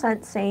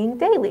 20% saying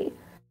daily.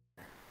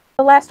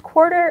 The last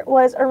quarter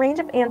was a range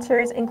of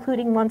answers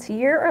including once a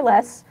year or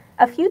less,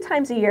 a few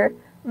times a year,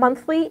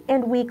 monthly,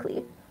 and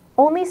weekly.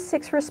 Only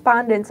 6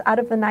 respondents out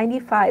of the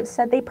 95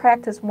 said they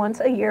practice once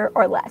a year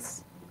or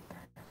less.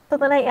 So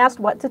then I asked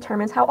what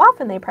determines how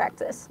often they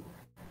practice.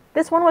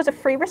 This one was a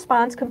free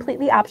response,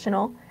 completely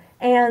optional,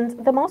 and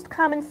the most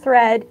common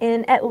thread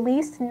in at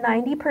least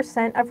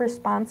 90% of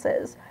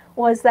responses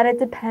was that it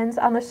depends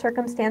on the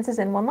circumstances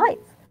in one's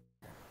life,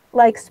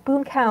 like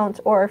spoon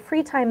count or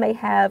free time they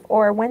have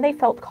or when they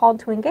felt called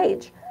to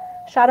engage.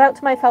 Shout out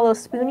to my fellow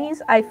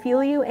spoonies, I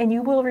feel you and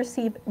you will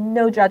receive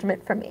no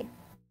judgment from me.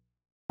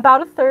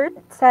 About a third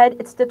said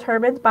it's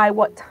determined by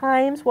what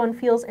times one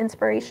feels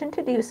inspiration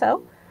to do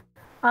so.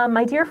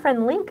 My dear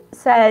friend Link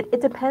said,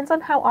 it depends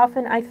on how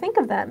often I think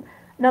of them.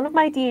 None of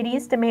my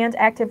deities demand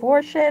active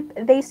worship,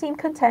 they seem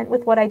content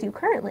with what I do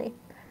currently.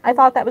 I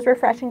thought that was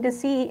refreshing to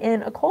see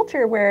in a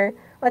culture where,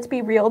 let's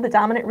be real, the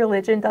dominant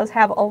religion does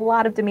have a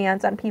lot of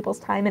demands on people's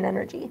time and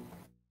energy.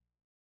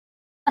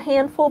 A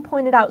handful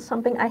pointed out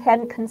something I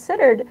hadn't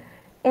considered,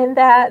 in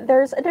that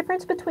there's a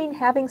difference between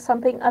having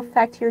something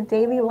affect your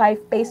daily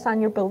life based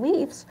on your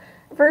beliefs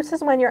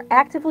versus when you're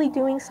actively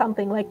doing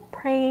something like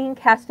praying,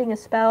 casting a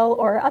spell,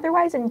 or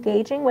otherwise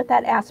engaging with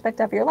that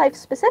aspect of your life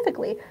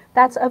specifically.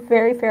 That's a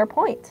very fair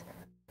point.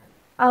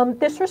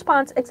 This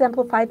response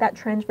exemplified that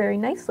trend very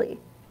nicely.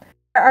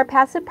 There are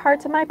passive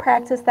parts of my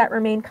practice that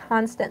remain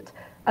constant.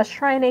 A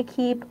shrine I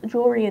keep,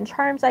 jewelry and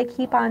charms I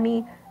keep on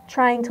me,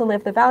 trying to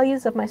live the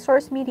values of my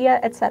source media,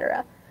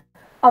 etc.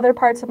 Other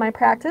parts of my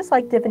practice,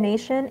 like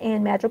divination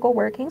and magical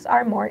workings,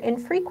 are more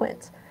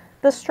infrequent.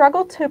 The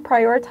struggle to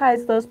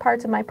prioritize those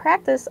parts of my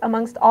practice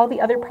amongst all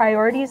the other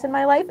priorities in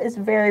my life is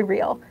very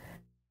real.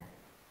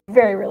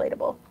 Very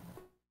relatable.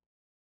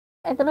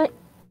 And then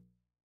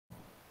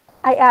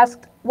I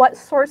asked, what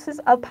sources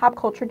of pop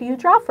culture do you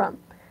draw from?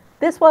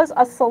 This was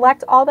a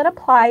select all that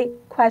apply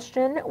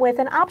question with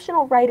an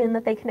optional write-in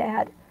that they can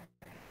add.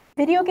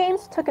 Video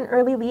games took an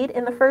early lead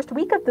in the first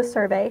week of the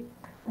survey,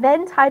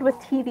 then tied with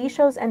TV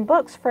shows and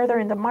books further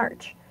into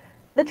March.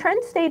 The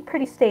trend stayed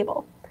pretty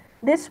stable.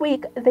 This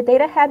week, the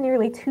data had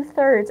nearly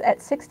 2/3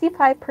 at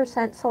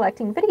 65%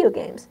 selecting video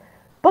games.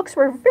 Books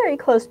were very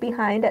close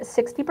behind at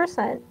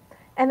 60%,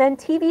 and then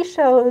TV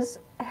shows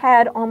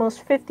had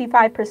almost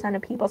 55%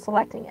 of people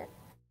selecting it.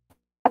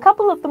 A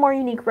couple of the more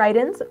unique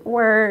write-ins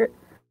were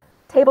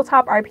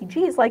tabletop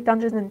RPGs like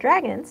Dungeons and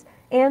Dragons,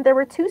 and there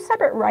were 2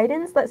 separate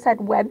write-ins that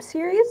said web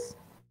series,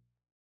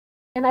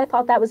 and I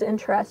thought that was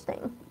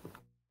interesting.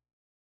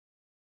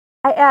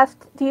 I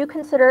asked, do you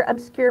consider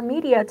obscure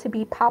media to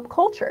be pop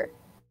culture?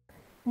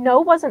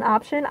 No was an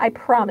option, I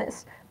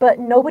promise, but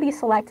nobody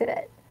selected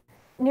it.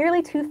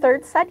 Nearly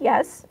 2/3 said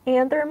yes,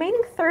 and the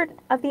remaining third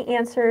of the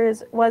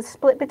answers was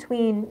split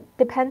between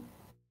depends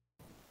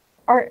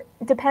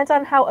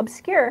on how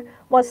obscure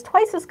was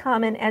twice as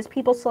common as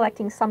people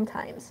selecting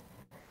sometimes.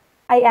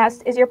 I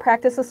asked, is your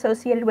practice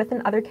associated with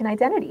an otherkin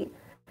identity?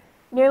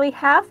 Nearly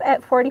half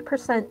at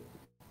 40%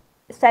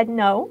 said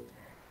no,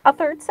 a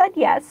third said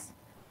yes,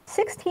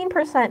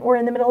 16% were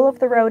in the middle of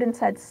the road and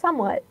said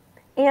somewhat,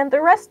 and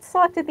the rest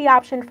selected the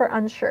option for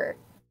unsure.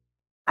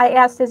 I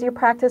asked, is your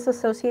practice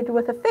associated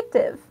with a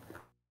fictive?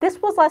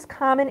 This was less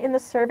common in the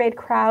surveyed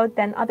crowd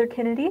than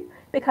otherkinity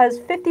because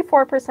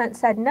 54%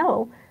 said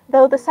no,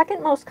 though the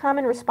second most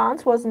common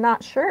response was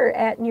not sure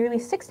at nearly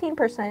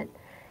 16%,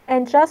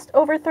 and just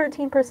over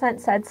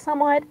 13% said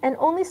somewhat, and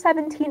only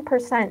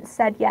 17%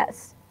 said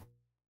yes.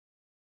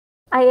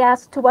 I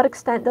asked, to what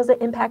extent does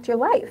it impact your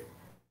life?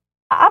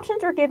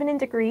 Options were given in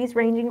degrees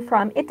ranging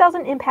from it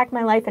doesn't impact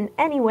my life in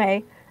any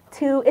way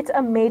to it's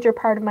a major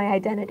part of my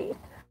identity.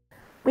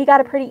 We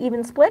got a pretty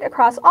even split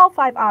across all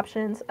 5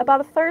 options.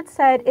 About a third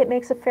said it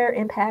makes a fair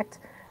impact,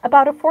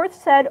 about a fourth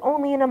said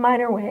only in a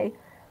minor way,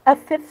 a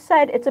fifth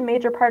said it's a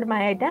major part of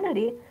my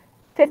identity,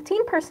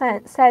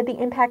 15% said the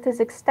impact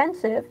is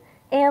extensive,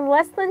 and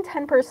less than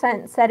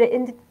 10% said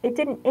it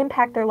didn't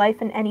impact their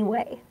life in any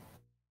way.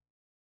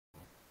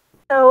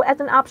 So as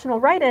an optional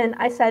write-in,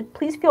 I said,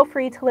 please feel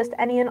free to list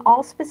any and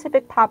all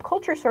specific pop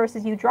culture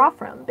sources you draw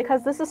from,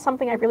 because this is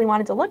something I really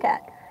wanted to look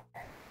at.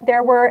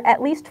 There were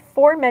at least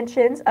 4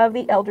 mentions of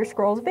the Elder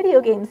Scrolls video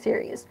game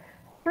series,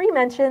 3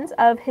 mentions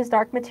of His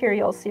Dark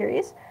Materials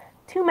series,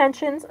 2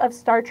 mentions of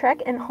Star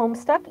Trek and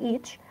Homestuck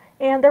each,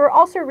 and there were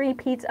also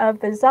repeats of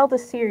the Zelda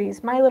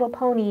series, My Little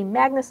Pony,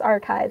 Magnus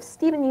Archives,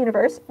 Steven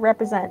Universe,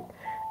 represent,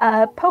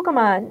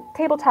 Pokemon,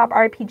 tabletop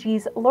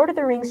RPGs, Lord of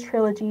the Rings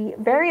trilogy,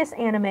 various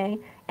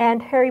anime,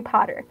 and Harry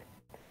Potter.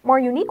 More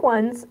unique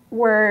ones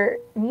were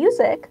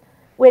music,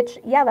 which,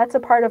 yeah, that's a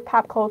part of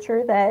pop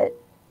culture that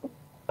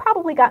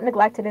probably got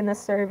neglected in this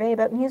survey,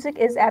 but music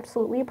is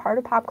absolutely a part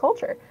of pop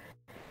culture.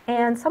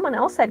 And someone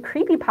else said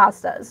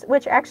creepypastas,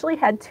 which actually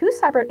had 2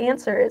 separate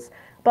answers,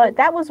 but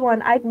that was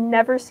one I'd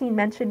never seen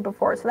mentioned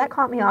before, so that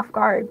caught me off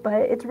guard.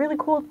 But it's really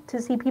cool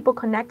to see people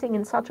connecting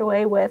in such a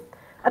way with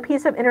a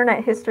piece of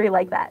internet history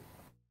like that.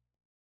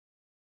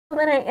 So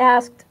then I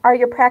asked, are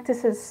your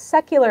practices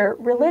secular,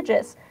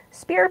 religious,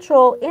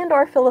 spiritual, and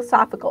or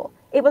philosophical?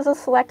 It was a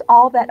select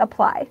all that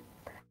apply.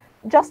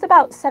 Just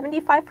about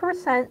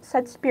 75%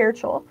 said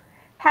spiritual,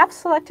 half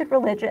selected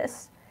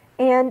religious,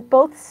 and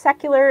both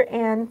secular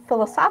and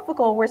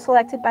philosophical were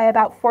selected by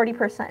about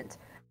 40%.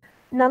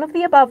 None of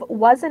the above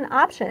was an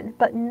option,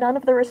 but none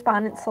of the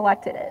respondents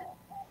selected it.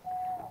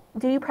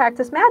 Do you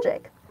practice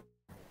magic?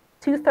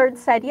 2/3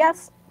 said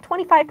yes,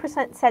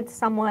 25% said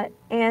somewhat,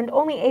 and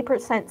only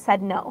 8%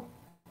 said no.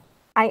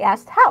 I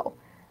asked how.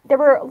 There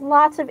were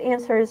lots of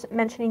answers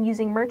mentioning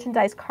using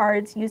merchandise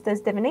cards used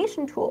as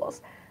divination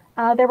tools.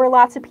 There were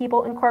lots of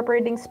people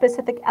incorporating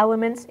specific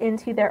elements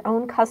into their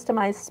own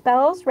customized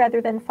spells rather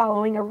than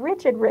following a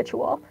rigid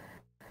ritual.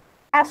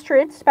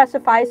 Astrid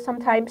specifies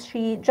sometimes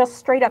she just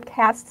straight up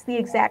casts the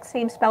exact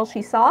same spell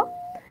she saw.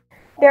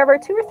 There were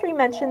 2 or 3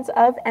 mentions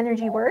of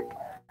energy work.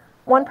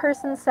 One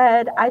person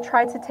said, I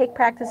tried to take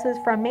practices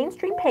from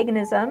mainstream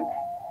paganism,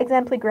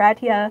 exempli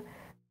gratia,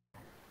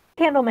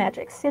 candle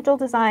magic, sigil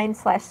design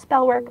 /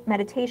 spellwork,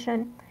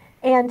 meditation,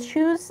 and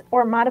choose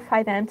or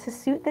modify them to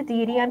suit the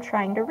deity I'm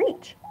trying to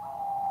reach.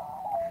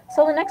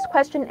 So the next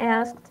question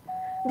asked,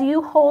 Do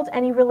you hold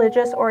any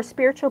religious or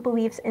spiritual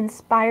beliefs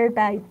inspired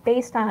by,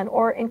 based on,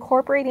 or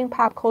incorporating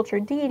pop culture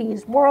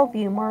deities,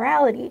 worldview,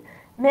 morality,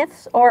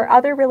 myths, or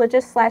other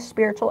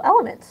religious/spiritual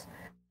elements?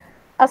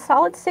 A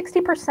solid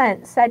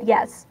 60% said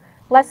yes,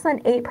 less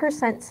than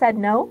 8% said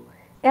no,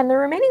 and the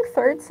remaining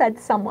third said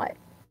somewhat.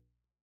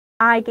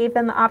 I gave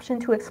them the option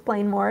to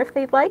explain more if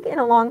they'd like in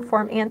a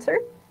long-form answer,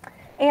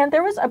 and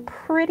there was a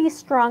pretty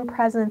strong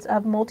presence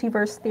of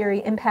multiverse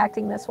theory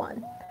impacting this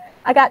one.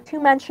 I got 2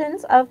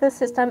 mentions of the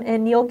system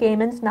in Neil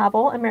Gaiman's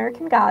novel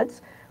American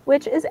Gods,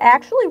 which is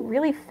actually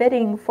really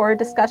fitting for a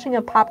discussion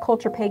of pop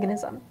culture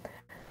paganism.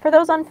 For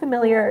those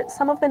unfamiliar,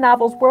 some of the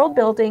novel's world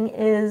building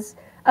is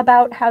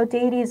about how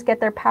deities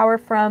get their power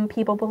from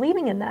people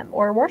believing in them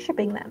or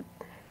worshiping them.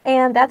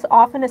 And that's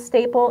often a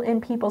staple in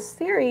people's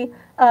theory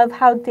of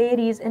how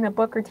deities in a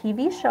book or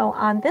TV show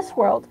on this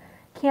world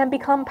can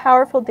become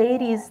powerful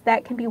deities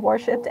that can be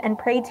worshipped and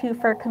prayed to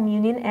for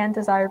communion and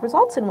desired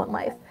results in one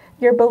life.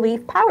 Your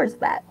belief powers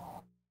that.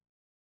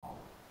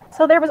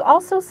 So there was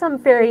also some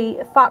very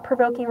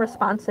thought-provoking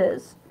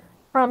responses.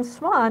 From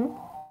Swan,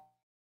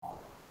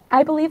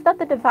 I believe that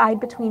the divide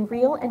between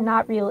real and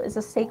not real is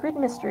a sacred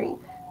mystery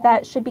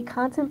that should be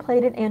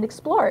contemplated and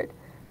explored,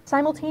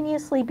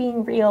 simultaneously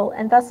being real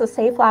and thus a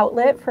safe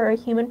outlet for a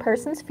human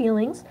person's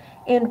feelings,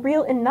 and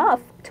real enough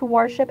to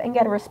worship and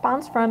get a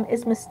response from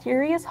is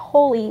mysterious,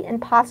 holy,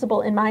 and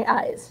possible in my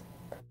eyes.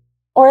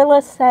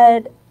 Orla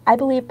said, I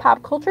believe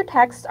pop culture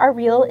texts are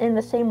real in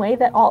the same way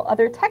that all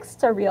other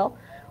texts are real,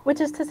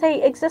 which is to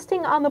say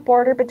existing on the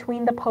border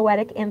between the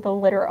poetic and the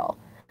literal.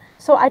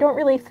 So I don't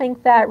really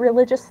think that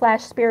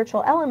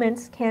religious/spiritual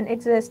elements can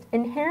exist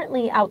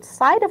inherently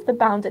outside of the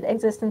bounded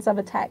existence of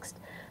a text,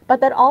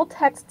 but that all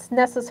texts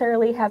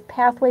necessarily have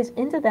pathways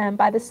into them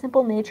by the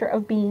simple nature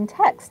of being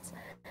texts,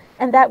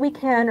 and that we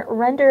can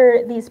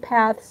render these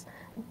paths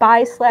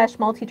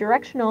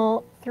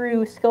bi/multidirectional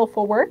through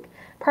skillful work,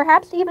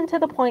 perhaps even to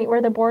the point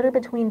where the border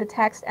between the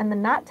text and the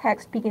not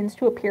text begins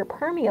to appear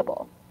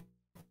permeable.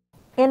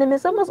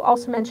 Animism was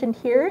also mentioned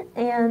here,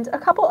 and a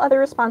couple other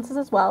responses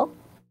as well.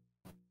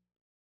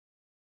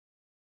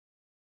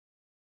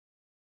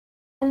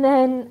 And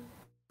then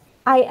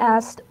I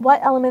asked,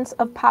 what elements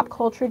of pop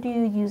culture do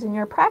you use in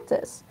your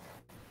practice?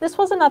 This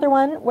was another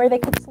one where they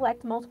could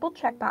select multiple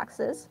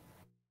checkboxes.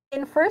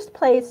 In first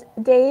place,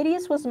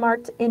 deities was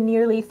marked in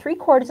nearly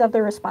 3/4 of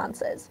the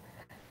responses.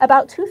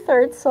 About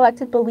 2/3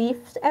 selected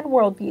beliefs and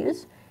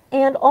worldviews,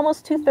 and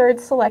almost 2/3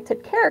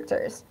 selected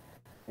characters.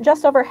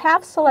 Just over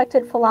half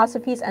selected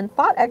philosophies and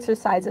thought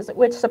exercises,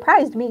 which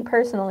surprised me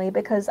personally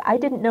because I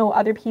didn't know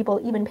other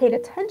people even paid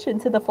attention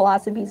to the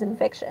philosophies in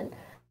fiction.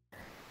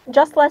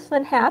 Just less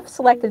than half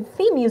selected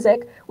theme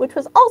music, which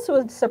was also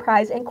a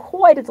surprise and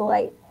quite a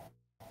delight.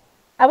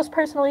 I was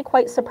personally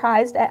quite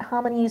surprised at how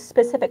many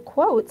specific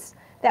quotes.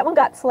 That one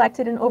got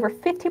selected in over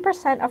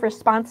 50% of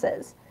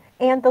responses,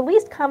 and the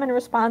least common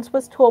response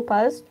was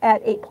tulpas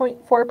at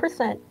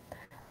 8.4%,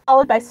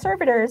 followed by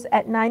servitors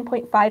at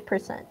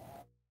 9.5%.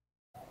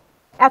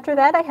 After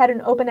that, I had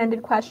an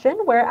open-ended question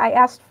where I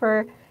asked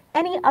for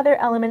any other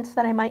elements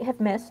that I might have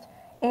missed,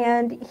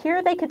 and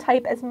here they could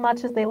type as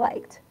much as they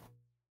liked.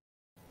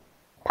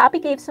 Poppy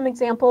gave some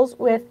examples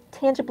with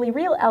tangibly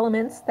real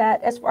elements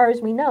that, as far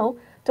as we know,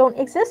 don't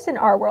exist in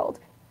our world.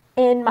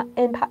 In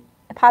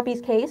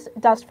Poppy's case,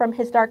 dust from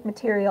his dark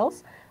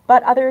materials,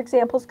 but other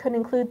examples could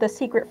include the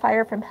secret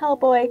fire from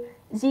Hellboy,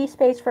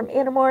 Z-Space from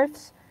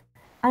Animorphs,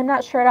 I'm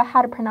not sure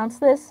how to pronounce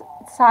this,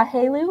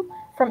 Sahelu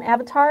from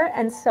Avatar,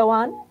 and so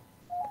on.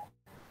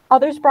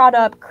 Others brought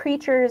up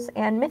creatures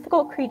and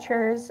mythical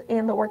creatures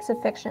in the works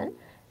of fiction,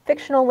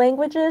 fictional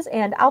languages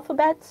and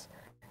alphabets,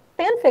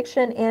 fan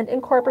fiction and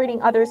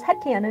incorporating others'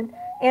 headcanon,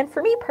 and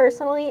for me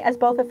personally, as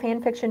both a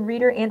fan fiction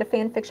reader and a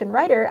fan fiction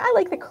writer, I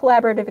like the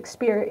collaborative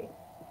experience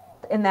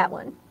in that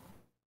one.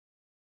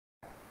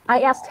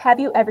 I asked, have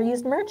you ever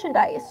used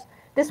merchandise?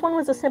 This one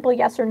was a simple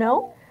yes or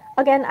no.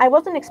 Again, I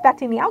wasn't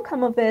expecting the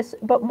outcome of this,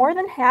 but more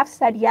than half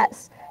said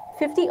yes.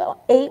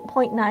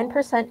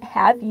 58.9%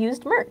 have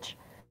used merch.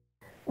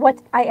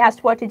 I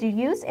asked, what did you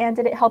use, and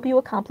did it help you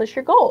accomplish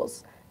your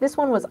goals? This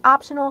one was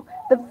optional.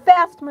 The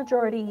vast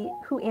majority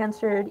who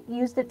answered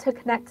used it to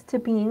connect to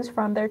beings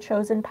from their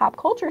chosen pop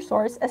culture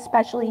source,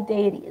 especially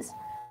deities.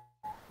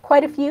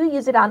 Quite a few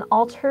use it on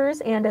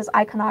altars and as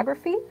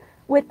iconography,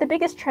 with the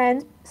biggest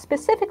trend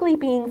specifically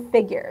being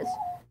figures.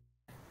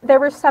 There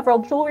were several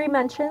jewelry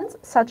mentions,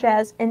 such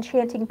as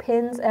enchanting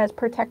pins as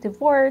protective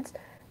wards,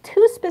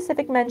 2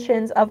 specific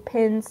mentions of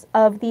pins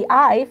of the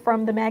eye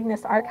from the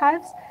Magnus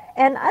archives,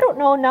 and I don't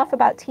know enough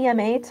about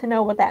TMA to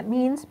know what that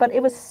means, but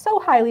it was so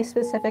highly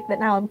specific that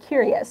now I'm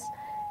curious.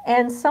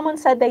 And someone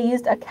said they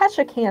used a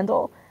Kesha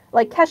candle,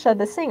 like Kesha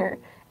the singer,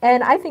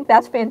 and I think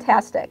that's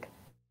fantastic.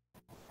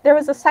 There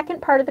was a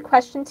second part of the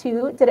question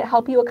too, did it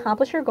help you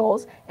accomplish your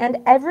goals? And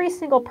every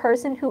single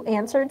person who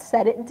answered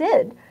said it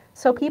did.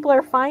 So people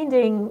are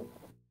finding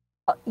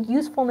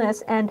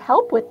usefulness and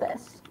help with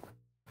this.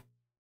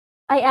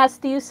 I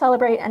asked, do you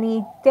celebrate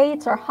any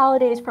dates or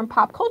holidays from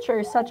pop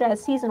culture, such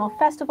as seasonal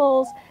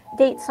festivals,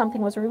 dates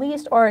something was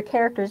released, or a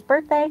character's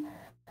birthday?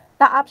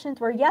 The options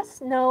were yes,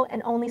 no,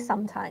 and only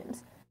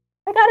sometimes.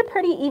 I got a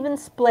pretty even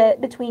split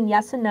between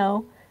yes and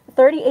no.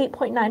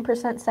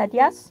 38.9% said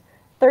yes,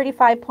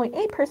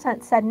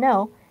 35.8% said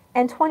no,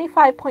 and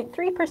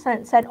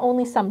 25.3% said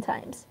only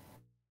sometimes.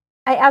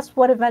 I asked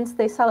what events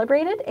they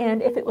celebrated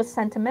and if it was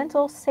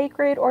sentimental,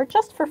 sacred, or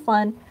just for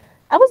fun.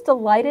 I was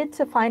delighted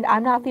to find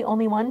I'm not the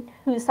only one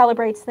who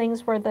celebrates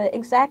things where the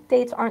exact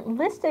dates aren't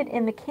listed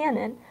in the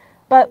canon,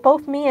 but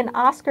both me and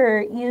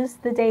Oscar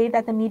used the day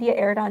that the media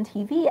aired on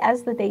TV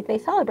as the date they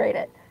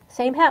celebrated.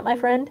 Same hat, my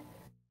friend.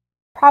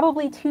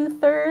 Probably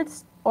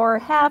 2/3 or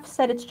half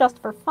said it's just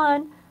for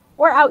fun.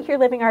 We're out here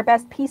living our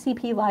best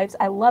PCP lives.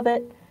 I love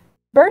it.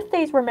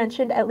 Birthdays were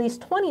mentioned at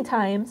least 20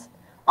 times.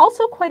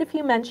 Also, quite a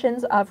few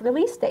mentions of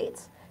release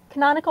dates.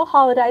 Canonical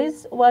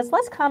holidays was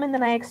less common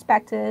than I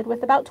expected,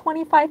 with about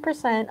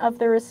 25% of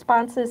the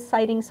responses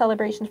citing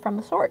celebrations from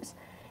the source.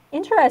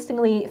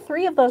 Interestingly,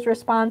 3 of those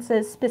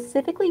responses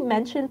specifically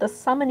mentioned the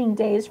summoning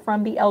days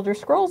from the Elder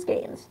Scrolls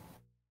games.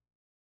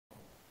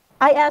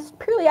 I asked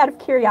purely out of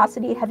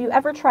curiosity, have you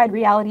ever tried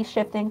reality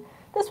shifting?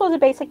 This was a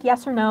basic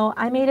yes or no.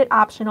 I made it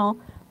optional,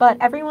 but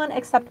everyone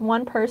except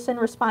one person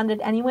responded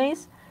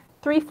anyways.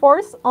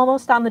 3/4,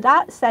 almost on the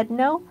dot, said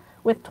no,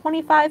 with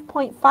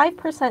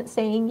 25.5%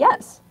 saying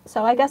yes.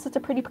 So I guess it's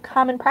a pretty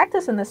common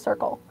practice in this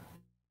circle.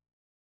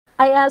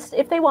 I asked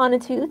if they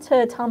wanted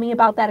to tell me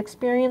about that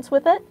experience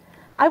with it.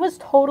 I was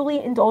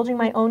totally indulging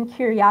my own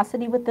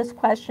curiosity with this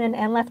question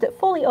and left it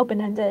fully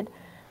open-ended.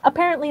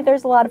 Apparently,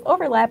 there's a lot of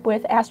overlap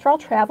with astral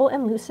travel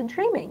and lucid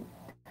dreaming.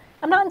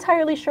 I'm not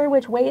entirely sure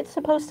which way it's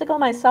supposed to go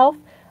myself,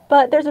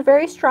 but there's a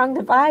very strong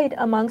divide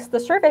amongst the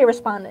survey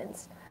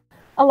respondents.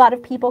 A lot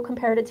of people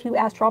compared it to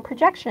astral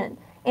projection,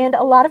 and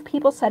a lot of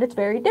people said it's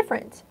very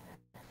different.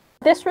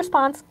 This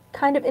response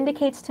kind of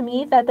indicates to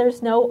me that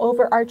there's no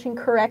overarching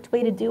correct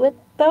way to do it,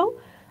 though,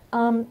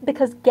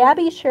 because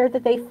Gabby shared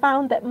that they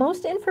found that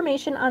most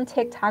information on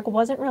TikTok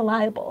wasn't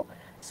reliable,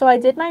 so I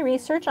did my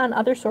research on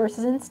other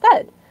sources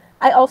instead.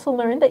 I also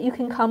learned that you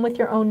can come with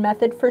your own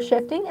method for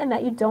shifting and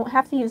that you don't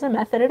have to use a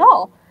method at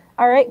all.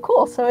 All right,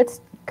 cool. So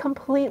it's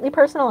completely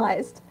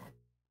personalized.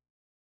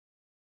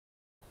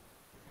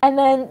 And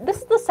then this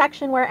is the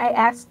section where I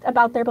asked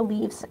about their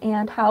beliefs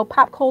and how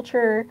pop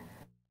culture,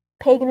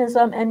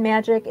 paganism, and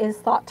magic is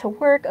thought to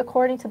work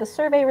according to the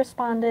survey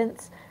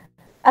respondents.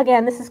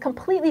 Again, this is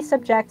completely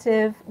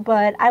subjective,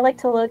 but I like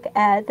to look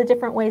at the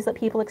different ways that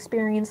people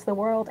experience the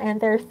world and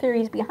their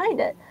theories behind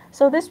it.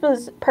 So this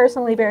was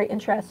personally very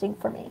interesting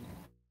for me.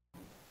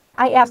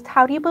 I asked,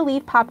 how do you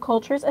believe pop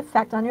culture's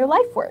effect on your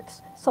life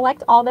works?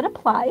 Select all that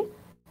apply.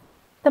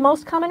 The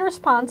most common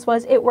response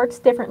was it works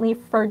differently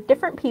for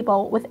different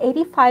people, with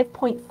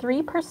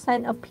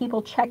 85.3% of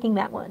people checking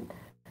that one.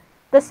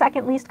 The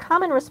second least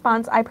common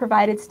response I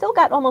provided still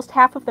got almost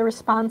half of the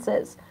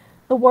responses.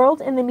 The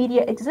world in the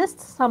media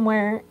exists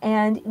somewhere,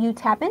 and you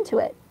tap into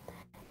it.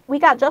 We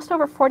got just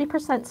over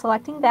 40%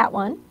 selecting that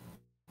one.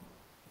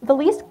 The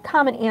least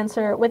common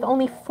answer, with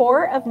only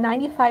 4 of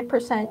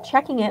 95%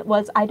 checking it,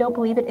 was I don't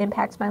believe it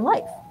impacts my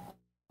life.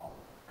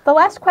 The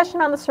last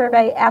question on the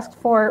survey asked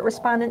for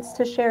respondents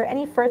to share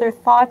any further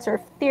thoughts or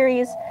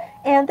theories,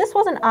 and this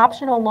was an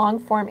optional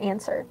long-form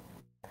answer.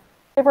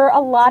 There were a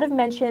lot of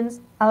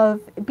mentions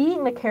of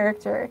being the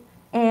character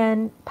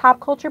and pop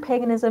culture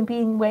paganism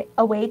being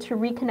a way to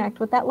reconnect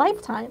with that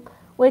lifetime,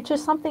 which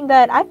is something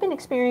that I've been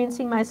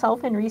experiencing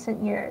myself in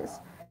recent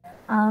years.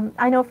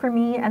 I know for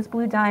me, as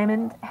Blue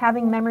Diamond,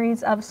 having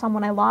memories of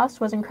someone I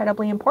lost was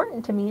incredibly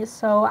important to me,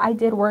 so I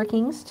did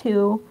workings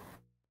to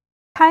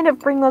kind of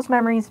bring those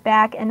memories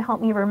back and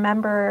help me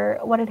remember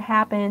what had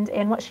happened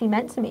and what she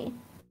meant to me.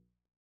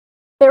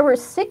 There were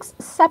 6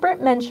 separate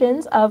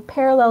mentions of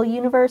parallel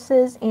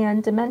universes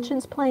and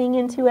dimensions playing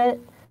into it,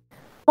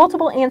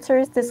 multiple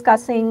answers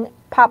discussing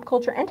pop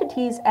culture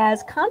entities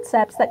as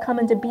concepts that come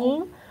into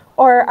being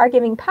or are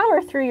giving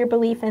power through your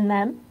belief in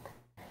them.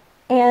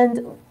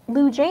 And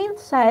Lou Jane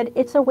said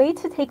it's a way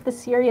to take the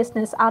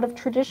seriousness out of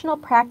traditional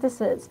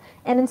practices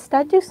and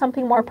instead do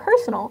something more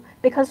personal,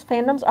 because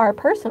fandoms are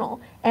personal,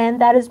 and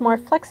that is more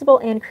flexible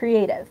and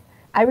creative.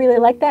 I really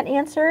like that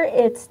answer.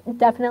 It's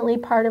definitely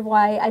part of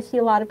why I see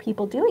a lot of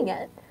people doing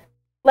it.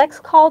 Lex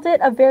called it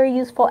a very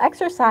useful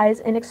exercise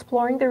in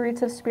exploring the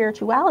roots of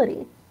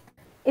spirituality.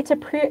 It's a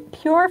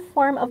pure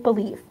form of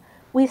belief.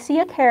 We see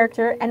a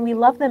character and we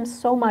love them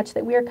so much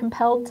that we are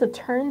compelled to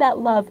turn that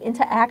love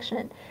into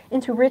action,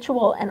 into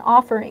ritual and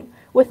offering,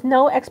 with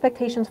no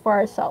expectations for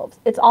ourselves.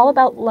 It's all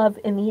about love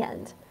in the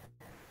end.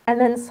 And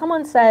then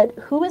someone said,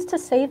 who is to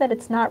say that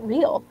it's not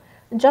real?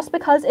 Just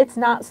because it's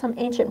not some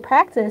ancient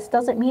practice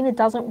doesn't mean it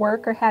doesn't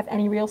work or have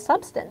any real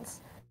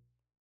substance.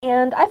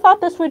 And I thought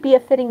this would be a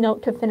fitting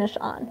note to finish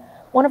on.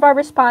 One of our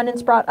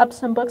respondents brought up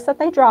some books that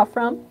they draw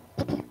from,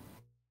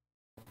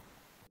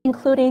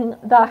 including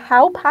the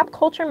How Pop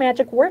Culture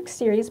Magic Works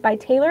series by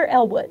Taylor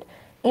Elwood,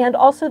 and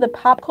also the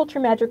Pop Culture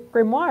Magic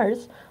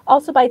Grimoires,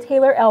 also by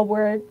Taylor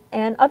Elwood,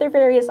 and other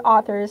various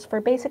authors for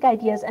basic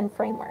ideas and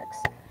frameworks.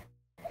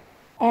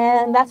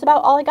 And that's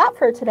about all I got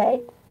for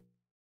today.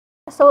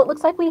 So it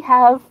looks like we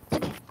have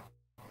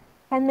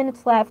 10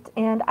 minutes left,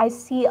 and I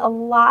see a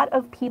lot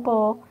of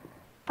people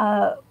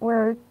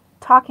were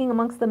talking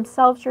amongst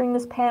themselves during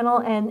this panel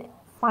and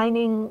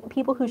finding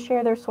people who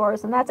share their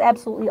source, and that's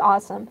absolutely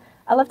awesome.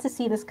 I love to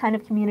see this kind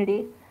of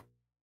community.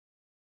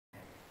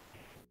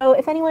 So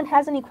if anyone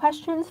has any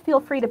questions, feel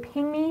free to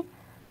ping me.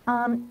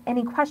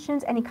 Any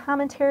questions, any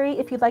commentary,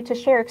 if you'd like to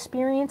share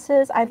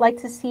experiences, I'd like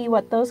to see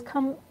what those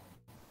come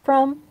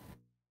from.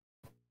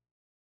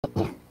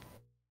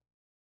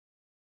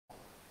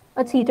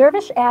 Let's see,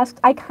 Dervish asked,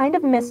 I kind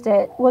of missed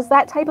it. Was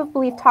that type of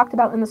belief talked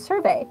about in the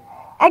survey?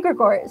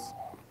 Egregores.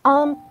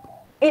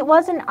 It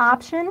was an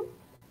option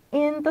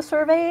in the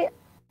survey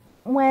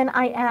when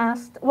I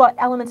asked what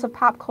elements of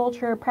pop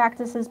culture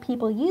practices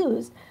people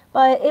used,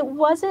 but it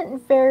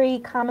wasn't very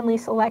commonly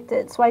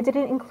selected, so I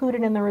didn't include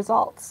it in the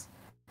results.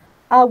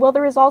 Will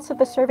the results of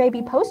the survey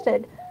be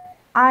posted?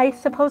 I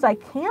suppose I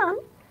can.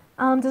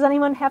 Does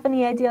anyone have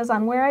any ideas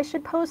on where I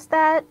should post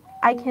that?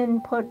 I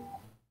can put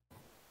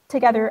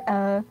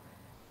together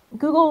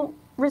Google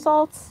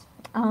results.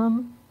 I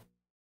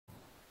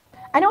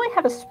know I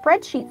have a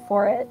spreadsheet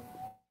for it.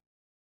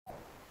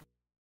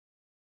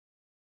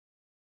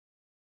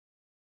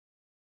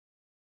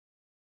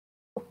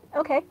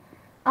 Okay.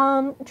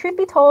 Truth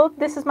be told,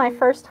 this is my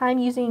first time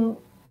using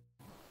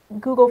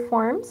Google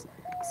Forms,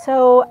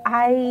 so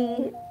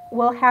I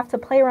will have to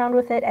play around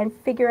with it and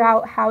figure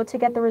out how to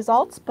get the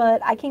results,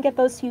 but I can get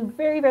those to you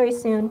very, very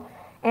soon,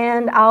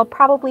 and I'll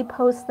probably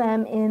post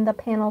them in the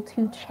panel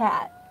 2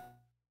 chat.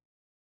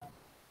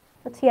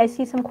 Let's see, I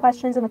see some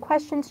questions in the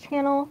questions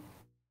channel.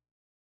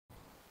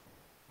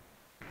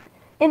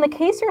 In the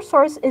case your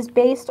source is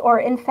based or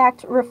in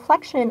fact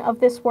reflection of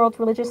this world's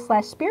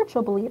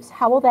religious/spiritual beliefs,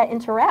 how will that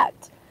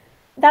interact?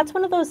 That's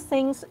one of those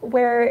things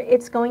where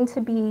it's going to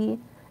be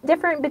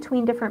different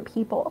between different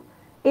people.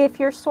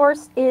 If your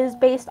source is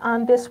based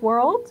on this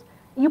world,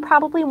 you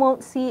probably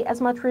won't see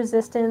as much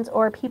resistance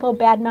or people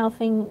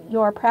bad-mouthing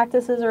your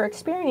practices or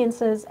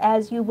experiences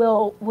as you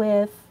will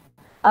with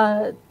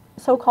a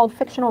so-called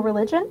fictional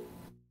religion.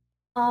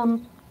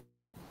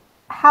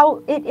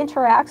 How it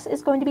interacts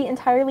is going to be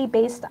entirely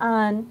based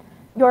on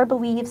your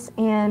beliefs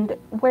and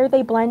where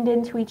they blend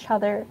into each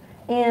other,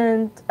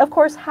 and of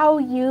course how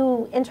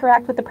you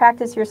interact with the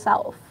practice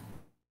yourself.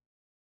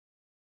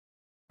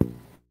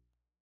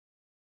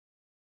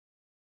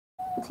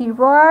 See,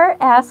 Roar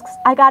asks,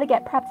 I gotta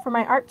get prepped for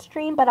my art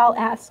stream, but I'll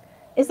ask,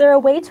 is there a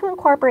way to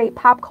incorporate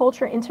pop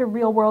culture into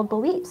real-world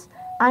beliefs?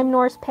 I'm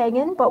Norse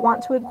pagan, but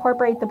want to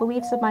incorporate the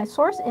beliefs of my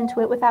source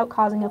into it without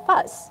causing a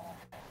fuss.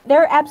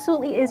 There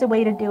absolutely is a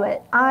way to do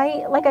it.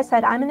 Like I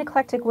said, I'm an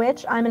eclectic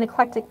witch, I'm an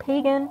eclectic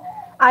pagan.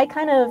 I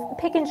kind of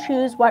pick and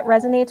choose what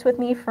resonates with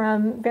me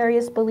from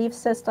various belief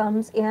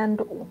systems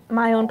and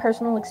my own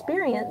personal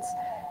experience.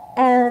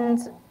 And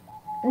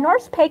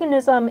Norse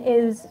paganism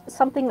is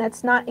something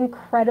that's not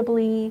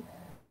incredibly,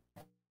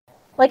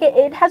 like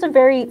it has a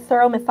very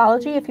thorough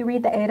mythology if you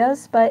read the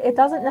Eddas, but it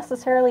doesn't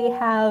necessarily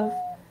have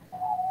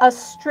a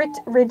strict,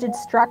 rigid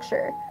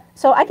structure.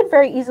 So I could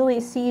very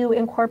easily see you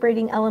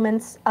incorporating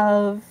elements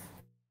of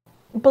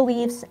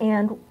beliefs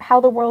and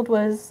how the world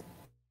was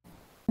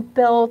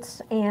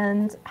built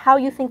and how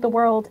you think the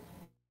world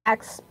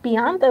acts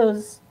beyond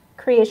those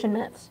creation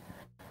myths.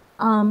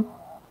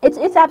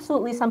 It's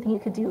absolutely something you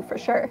could do for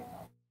sure.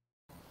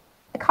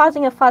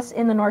 Causing a fuss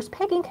in the Norse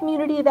pagan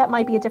community, that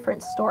might be a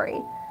different story.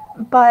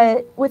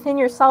 But within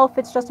yourself,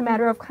 it's just a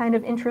matter of kind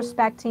of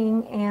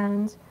introspecting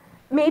and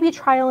maybe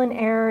trial and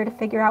error to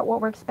figure out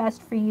what works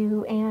best for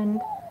you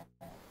and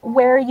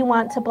where you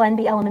want to blend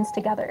the elements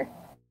together.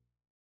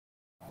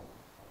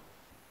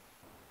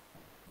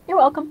 You're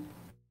welcome.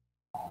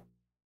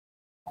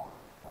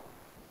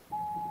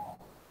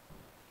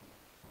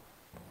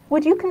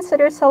 Would you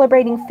consider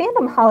celebrating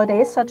fandom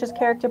holidays such as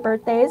character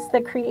birthdays,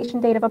 the creation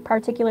date of a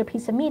particular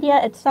piece of media,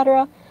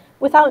 etc.,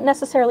 without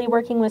necessarily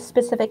working with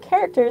specific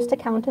characters to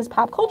count as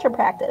pop culture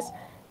practice?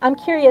 I'm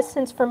curious,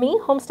 since for me,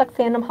 Homestuck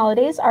fandom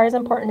holidays are as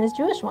important as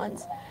Jewish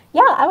ones.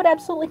 Yeah, I would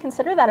absolutely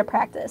consider that a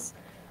practice.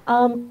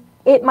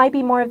 It might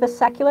be more of the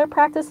secular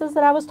practices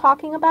that I was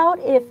talking about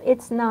if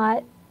it's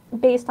not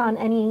based on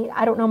any,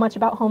 I don't know much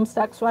about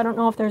Homestuck, so I don't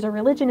know if there's a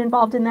religion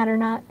involved in that or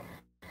not.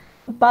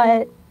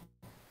 But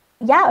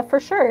yeah,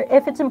 for sure.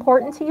 If it's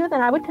important to you, then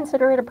I would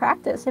consider it a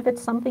practice. If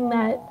it's something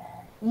that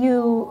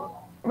you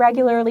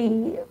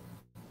regularly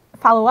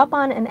follow up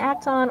on and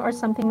act on, or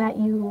something that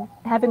you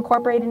have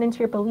incorporated into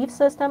your belief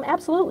system,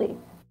 absolutely.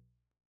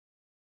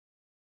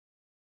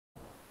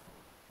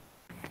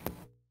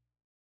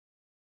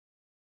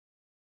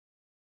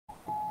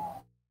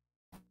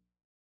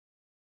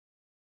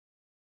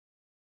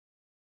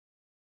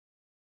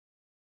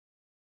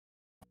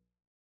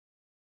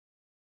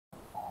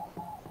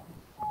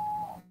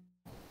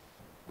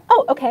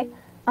 Oh, okay.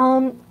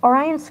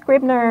 Orion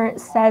Scribner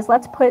says,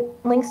 let's put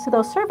links to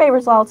those survey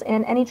results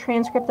and any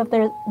transcript of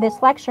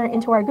this lecture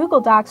into our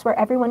Google Docs where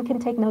everyone can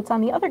take notes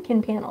on the other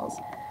kin panels.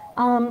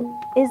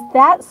 Is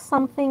that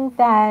something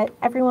that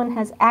everyone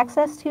has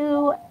access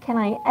to? Can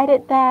I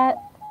edit that?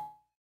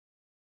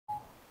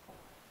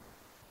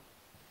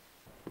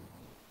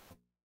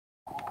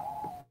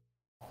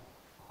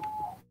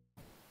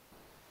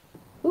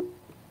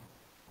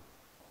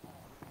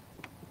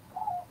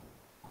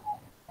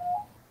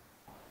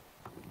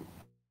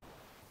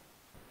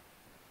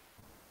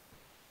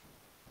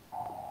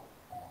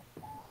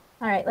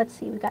 All right, let's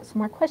see. We've got some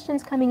more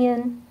questions coming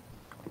in.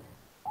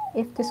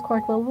 If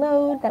Discord will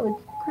load, that would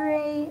be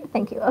great.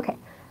 Thank you. Okay.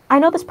 I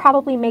know this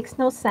probably makes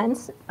no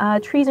sense.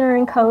 Treasoner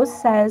and Co.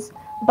 says,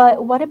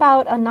 but what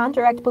about a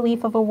non-direct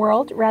belief of a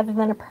world rather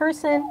than a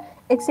person?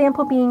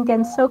 Example being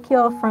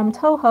Gensokyo from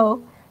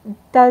Toho.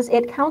 Does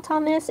it count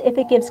on this if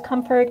it gives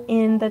comfort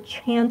in the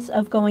chance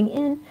of going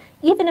in,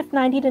 even if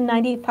 90 to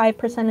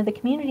 95% of the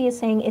community is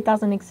saying it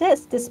doesn't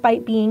exist,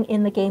 despite being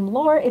in the game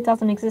lore, it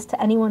doesn't exist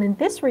to anyone in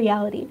this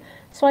reality.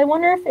 So I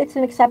wonder if it's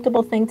an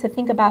acceptable thing to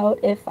think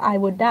about if I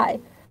would die.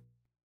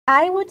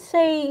 I would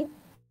say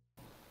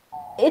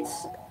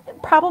it's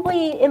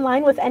probably in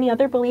line with any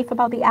other belief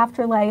about the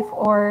afterlife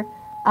or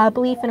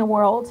belief in a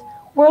world.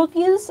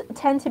 Worldviews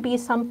tend to be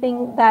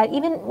something that,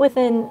 even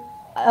within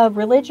a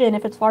religion,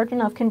 if it's large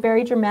enough, can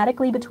vary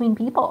dramatically between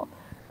people.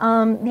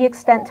 The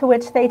extent to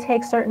which they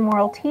take certain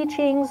moral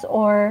teachings,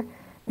 or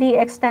the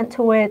extent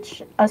to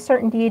which a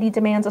certain deity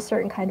demands a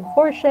certain kind of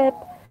worship.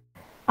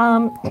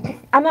 I'm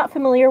not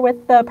familiar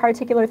with the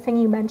particular thing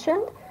you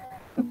mentioned,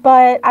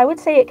 but I would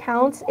say it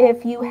counts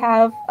if you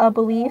have a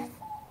belief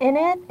in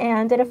it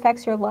and it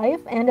affects your life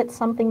and it's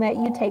something that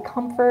you take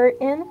comfort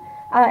in.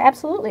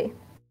 Absolutely.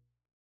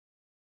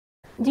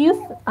 Do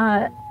you,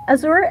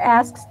 Azur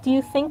asks, do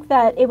you think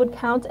that it would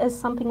count as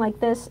something like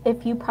this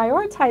if you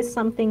prioritize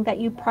something that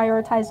you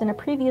prioritized in a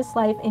previous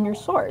life in your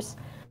source?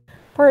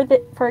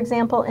 For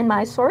example, in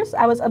my source,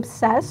 I was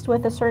obsessed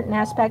with a certain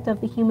aspect of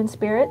the human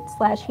spirit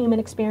 / human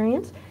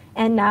experience,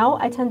 and now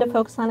I tend to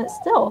focus on it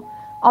still,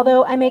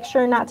 although I make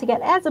sure not to get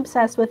as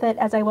obsessed with it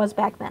as I was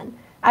back then.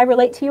 I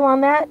relate to you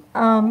on that,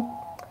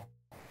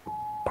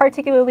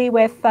 particularly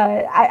with,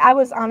 I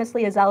was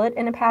honestly a zealot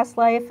in a past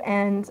life,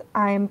 and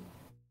I'm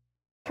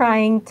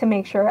trying to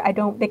make sure I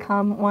don't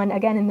become one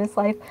again in this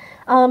life.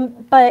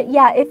 But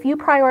yeah, if you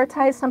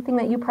prioritize something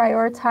that you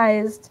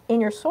prioritized in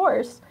your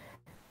source,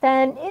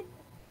 then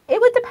it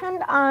would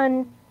depend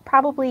on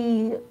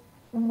probably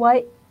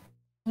what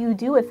you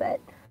do with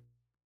it.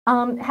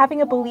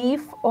 Having a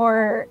belief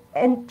or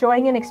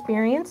enjoying an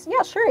experience,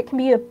 yeah, sure, it can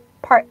be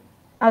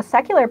a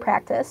secular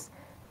practice.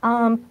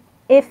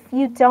 If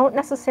you don't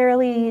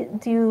necessarily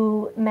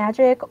do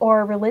magic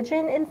or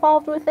religion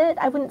involved with it,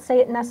 I wouldn't say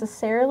it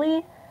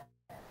necessarily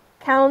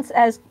counts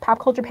as pop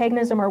culture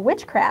paganism or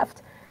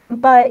witchcraft.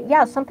 But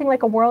yeah, something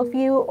like a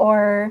worldview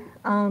or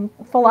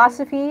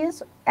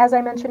philosophies, as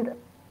I mentioned,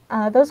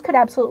 those could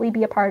absolutely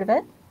be a part of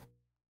it.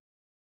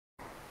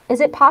 Is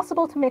it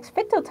possible to mix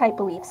fictotype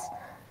beliefs?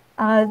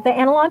 The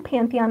Analog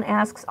Pantheon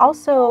asks,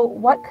 also,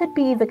 what could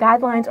be the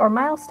guidelines or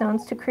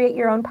milestones to create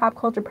your own pop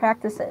culture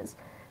practices?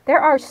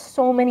 There are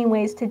so many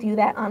ways to do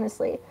that,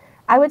 honestly.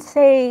 I would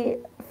say,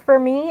 for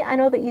me, I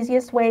know the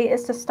easiest way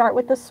is to start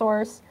with the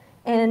source,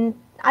 and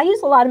I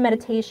use a lot of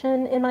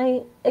meditation in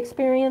my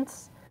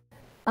experience,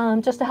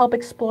 just to help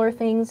explore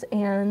things,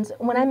 and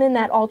when I'm in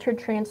that altered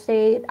trance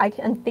state, I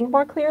can think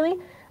more clearly.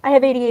 I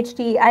have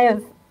ADHD, I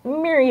have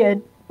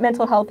myriad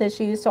mental health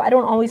issues, so I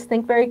don't always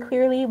think very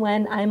clearly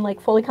when I'm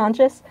like fully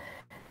conscious.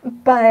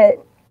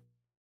 But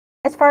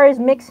as far as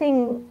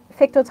mixing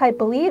fictotype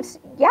beliefs,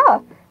 yeah,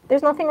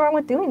 there's nothing wrong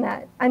with doing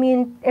that. I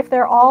mean, if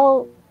they're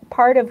all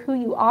part of who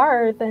you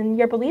are, then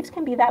your beliefs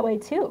can be that way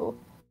too.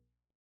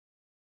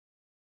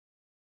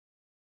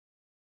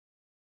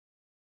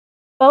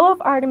 Bow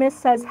of Artemis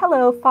says,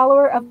 hello,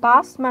 follower of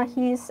Bast,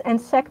 Mahis, and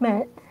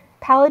Sekhmet,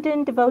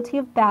 paladin, devotee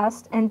of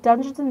Bast, and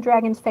Dungeons &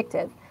 Dragons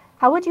fictive.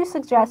 How would you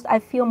suggest I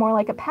feel more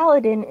like a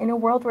paladin in a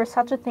world where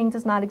such a thing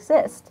does not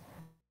exist?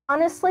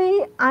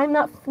 Honestly, I'm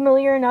not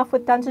familiar enough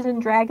with Dungeons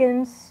 &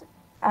 Dragons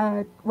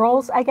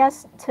roles, I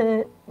guess,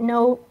 to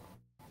know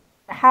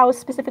how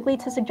specifically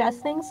to suggest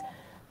things.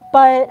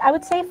 But I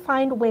would say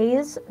find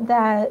ways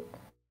that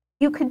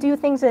you could do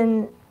things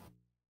in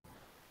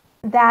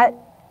that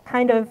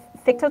kind of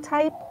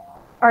fictotype,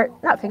 or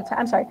not fictotype,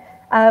 I'm sorry,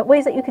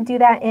 ways that you could do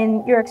that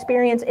in your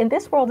experience in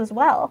this world as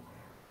well.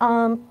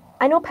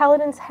 I know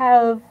paladins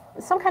have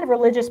some kind of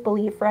religious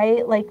belief,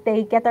 right? Like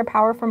they get their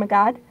power from a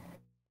god.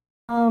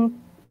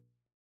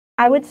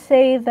 I would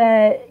say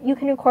that you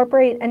can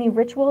incorporate any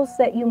rituals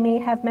that you may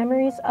have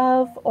memories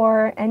of,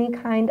 or any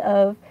kind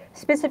of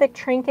specific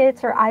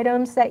trinkets or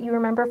items that you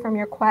remember from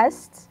your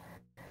quests.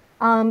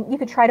 You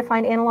could try to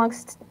find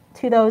analogs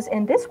to those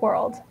in this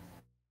world.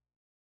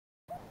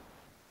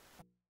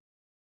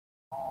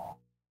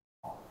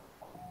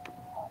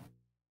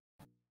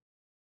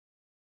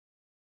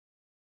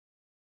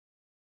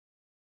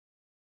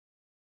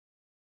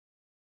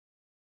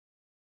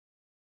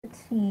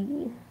 Let's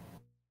see.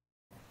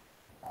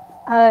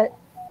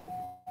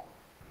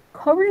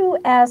 Koru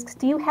asks,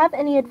 do you have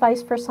any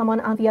advice for someone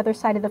on the other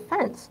side of the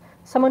fence?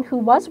 Someone who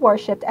was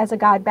worshipped as a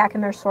god back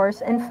in their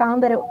source and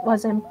found that it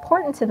was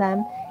important to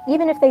them,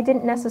 even if they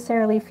didn't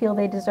necessarily feel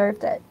they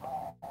deserved it.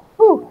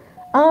 Ooh,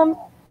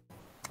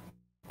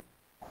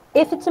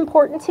 if it's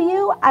important to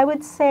you, I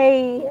would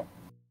say,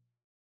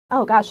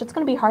 oh gosh, it's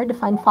going to be hard to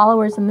find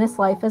followers in this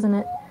life, isn't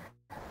it?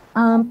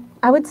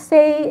 I would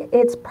say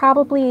it's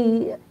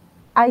probably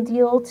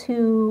ideal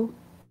to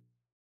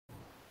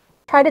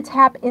try to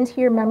tap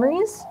into your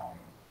memories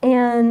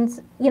And,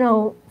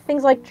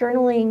 things like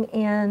journaling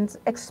and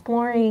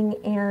exploring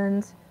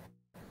and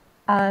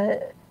uh,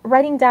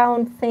 writing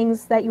down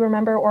things that you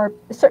remember, or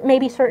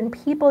maybe certain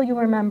people you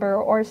remember,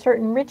 or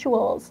certain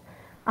rituals.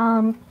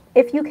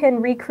 If you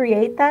can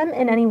recreate them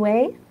in any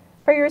way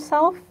for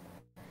yourself,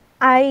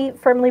 I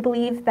firmly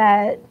believe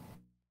that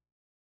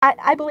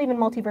I believe in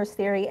multiverse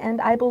theory, and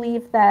I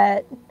believe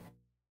that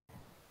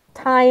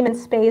time and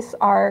space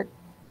are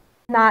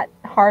not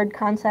hard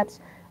concepts.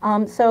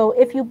 So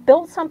if you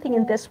built something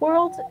in this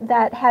world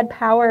that had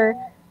power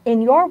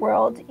in your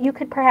world, you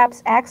could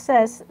perhaps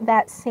access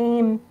that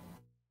same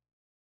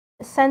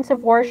sense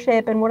of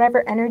worship and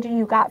whatever energy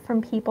you got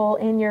from people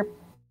in your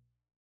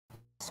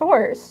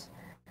source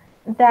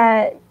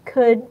that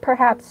could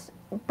perhaps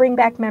bring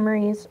back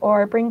memories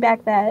or bring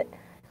back that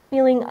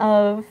feeling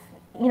of,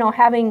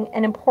 having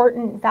an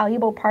important,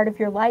 valuable part of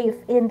your life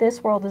in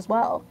this world as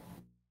well.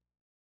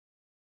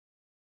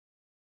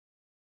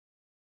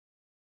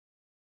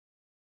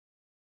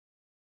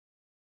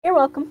 You're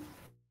welcome.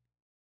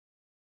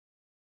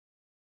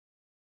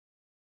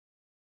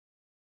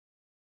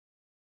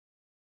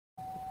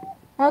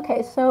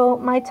 Okay, so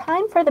my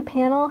time for the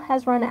panel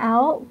has run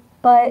out,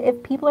 but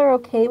if people are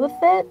okay with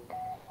it,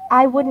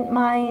 I wouldn't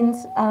mind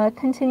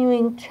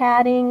continuing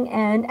chatting,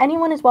 and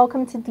anyone is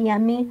welcome to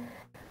DM me.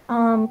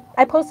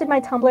 I posted my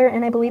Tumblr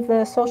and I believe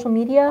the social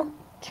media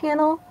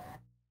channel,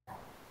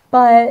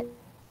 but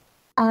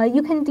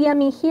you can DM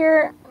me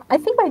here. I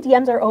think my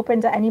DMs are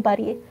open to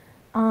anybody.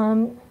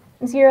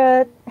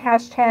 Zira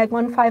hashtag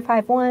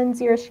 1551,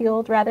 Zira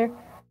Shield rather.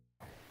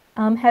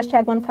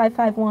 Hashtag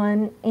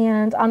 1551.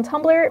 And on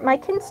Tumblr, my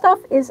kin stuff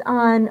is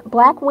on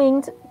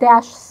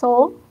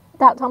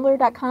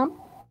blackwinged-soul.tumblr.com.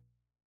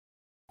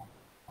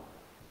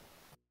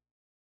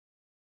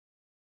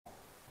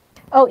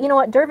 Oh, you know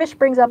what? Dervish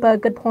brings up a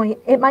good point.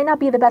 It might not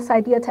be the best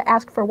idea to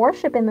ask for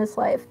worship in this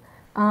life.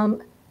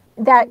 Um,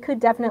 that could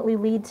definitely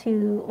lead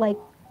to like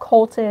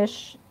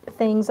cultish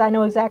things. I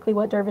know exactly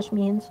what Dervish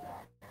means.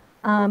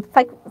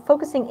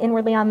 Focusing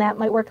inwardly on that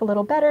might work a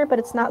little better, but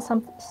it's not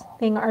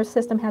something our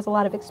system has a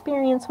lot of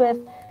experience with.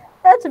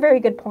 That's a very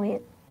good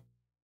point.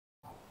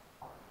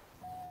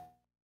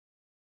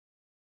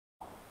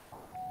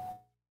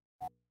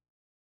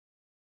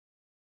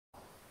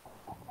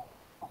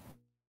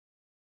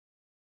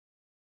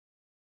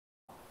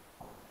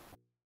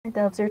 The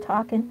doves are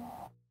talking.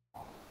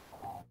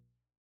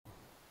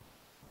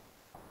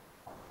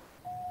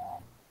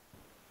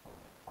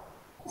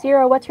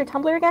 Zero, what's your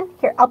Tumblr again?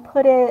 Here, I'll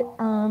put it.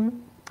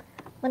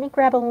 Let me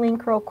grab a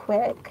link real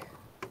quick.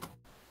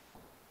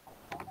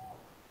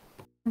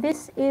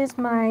 This is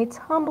my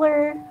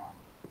Tumblr.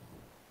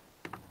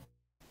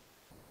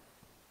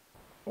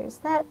 There's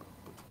that.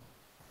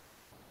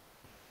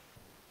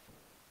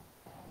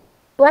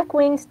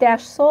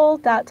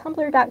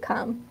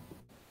 blackwings-soul.tumblr.com.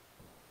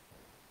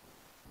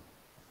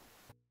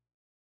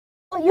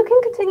 Well, you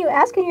can continue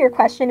asking your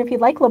question if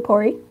you'd like,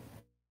 Lapori.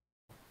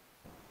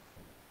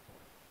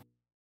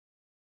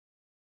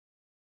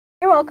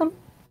 You're welcome.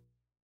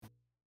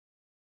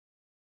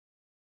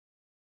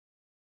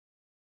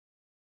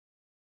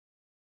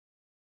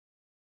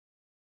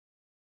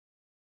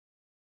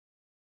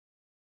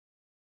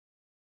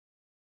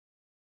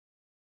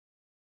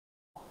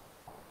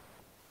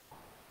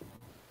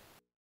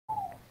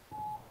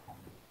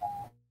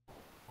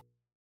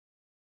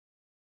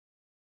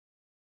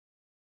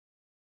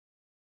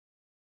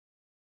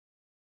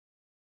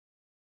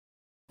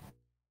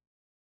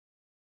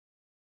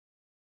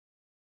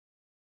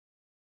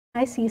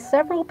 I see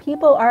several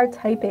people are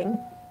typing.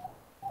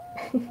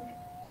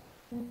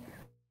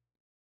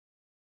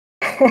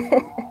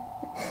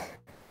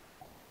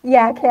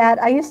 Yeah,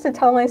 Kat, I used to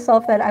tell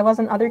myself that I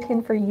wasn't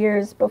otherkin for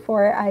years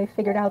before I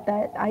figured out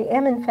that I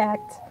am, in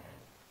fact,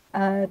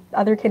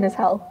 otherkin as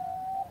hell.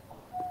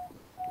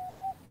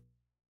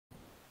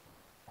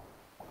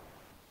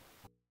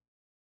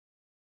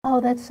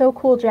 Oh, that's so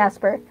cool,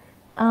 Jasper.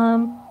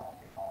 Um,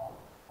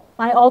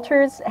 my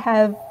altars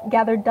have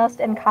gathered dust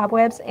and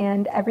cobwebs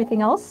and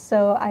everything else,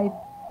 so I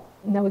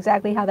know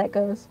exactly how that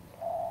goes.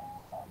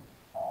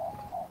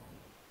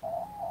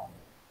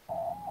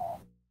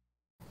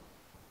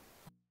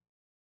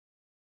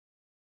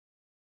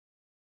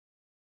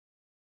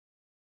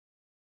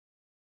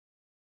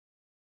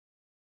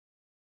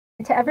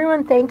 To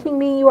everyone thanking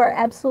me, you are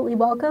absolutely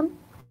welcome.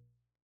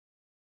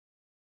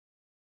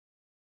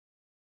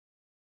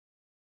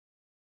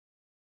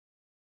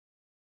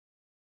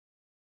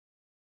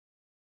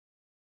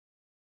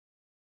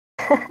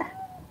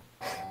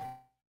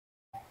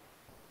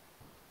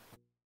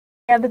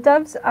 Yeah,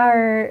 Doves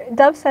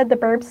said the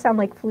birds sound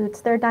like flutes.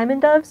 They're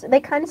diamond doves.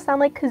 They kind of sound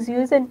like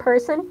kazoos in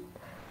person,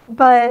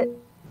 but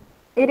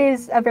it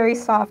is a very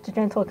soft,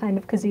 gentle kind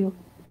of kazoo.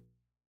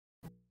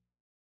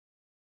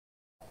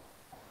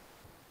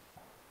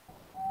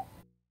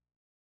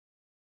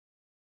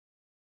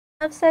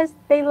 Dove says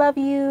they love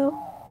you.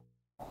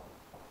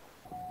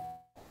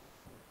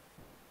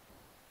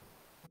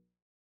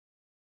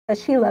 That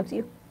she loves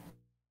you.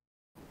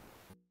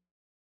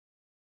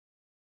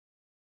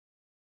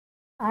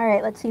 All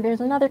right, let's see.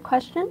 There's another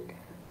question.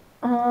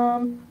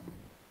 Um,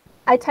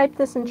 I typed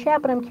this in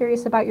chat, but I'm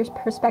curious about your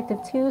perspective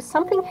too.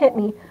 Something hit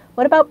me.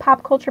 What about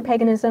pop culture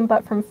paganism,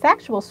 but from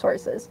factual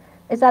sources?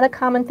 Is that a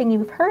common thing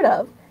you've heard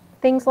of?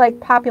 Things like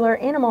popular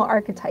animal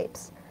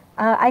archetypes.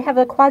 I have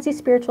a quasi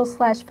spiritual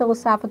slash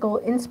philosophical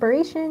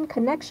inspiration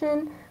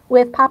connection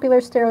with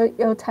popular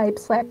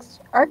stereotypes slash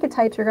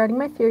archetypes regarding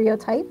my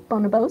stereotype,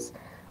 bonobos,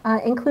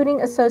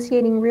 including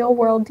associating real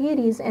world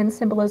deities and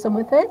symbolism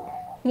with it.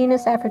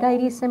 Venus,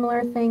 Aphrodite,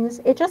 similar things.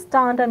 It just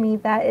dawned on me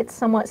that it's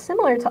somewhat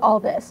similar to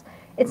all this.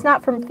 It's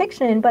not from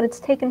fiction, but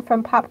it's taken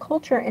from pop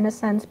culture in a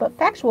sense, but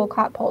factual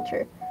pop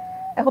culture.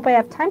 I hope I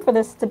have time for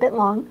this. It's a bit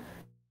long.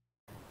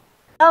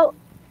 Well,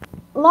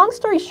 long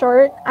story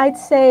short, I'd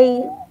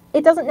say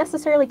it doesn't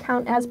necessarily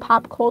count as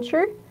pop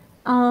culture,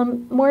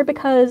 more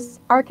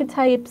because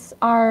archetypes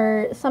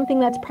are something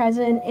that's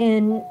present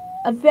in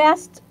a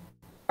vast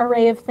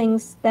array of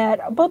things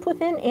that are both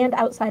within and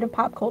outside of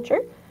pop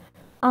culture.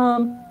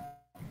 Um,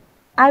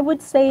 I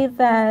would say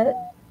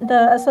that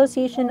the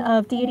association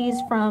of deities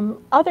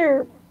from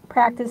other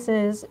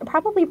practices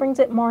probably brings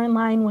it more in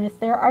line with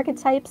their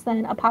archetypes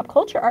than a pop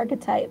culture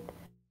archetype.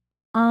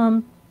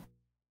 Um,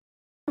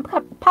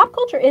 Pop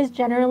culture is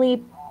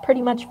generally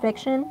pretty much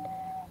fiction.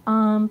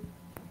 Um,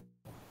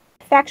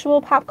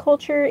 Factual pop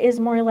culture is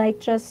more like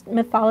just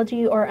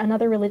mythology or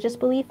another religious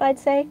belief, I'd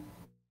say.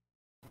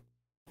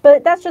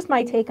 But that's just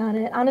my take on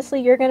it.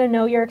 Honestly, you're going to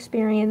know your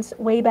experience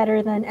way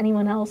better than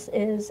anyone else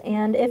is.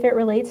 And if it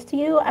relates to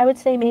you, I would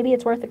say maybe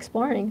it's worth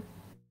exploring.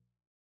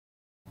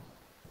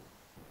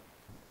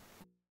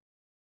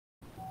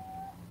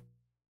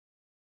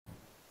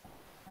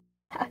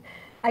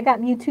 I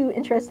got you too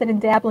interested in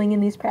dabbling in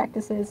these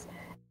practices.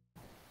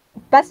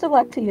 Best of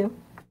luck to you.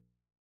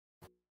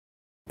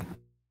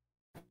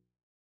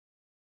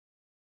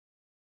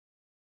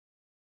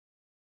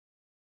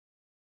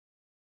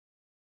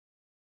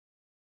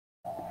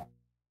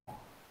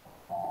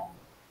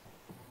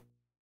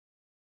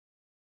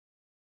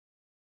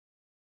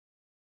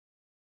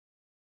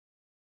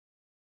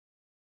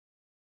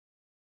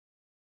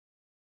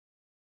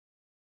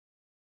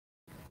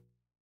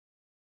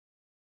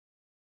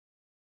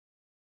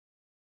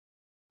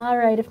 All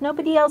right, if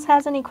nobody else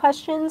has any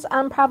questions,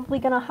 I'm probably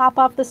going to hop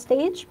off the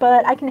stage,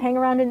 but I can hang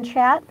around and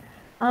chat.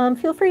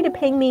 Feel free to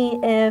ping me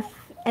if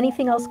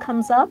anything else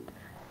comes up.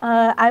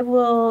 I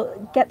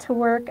will get to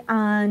work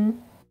on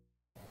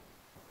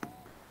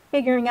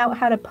figuring out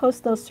how to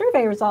post those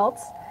survey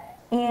results,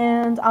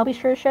 and I'll be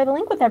sure to share the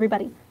link with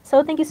everybody.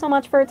 So thank you so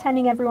much for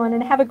attending, everyone,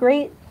 and have a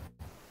great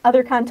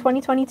OtherCon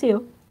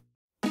 2022.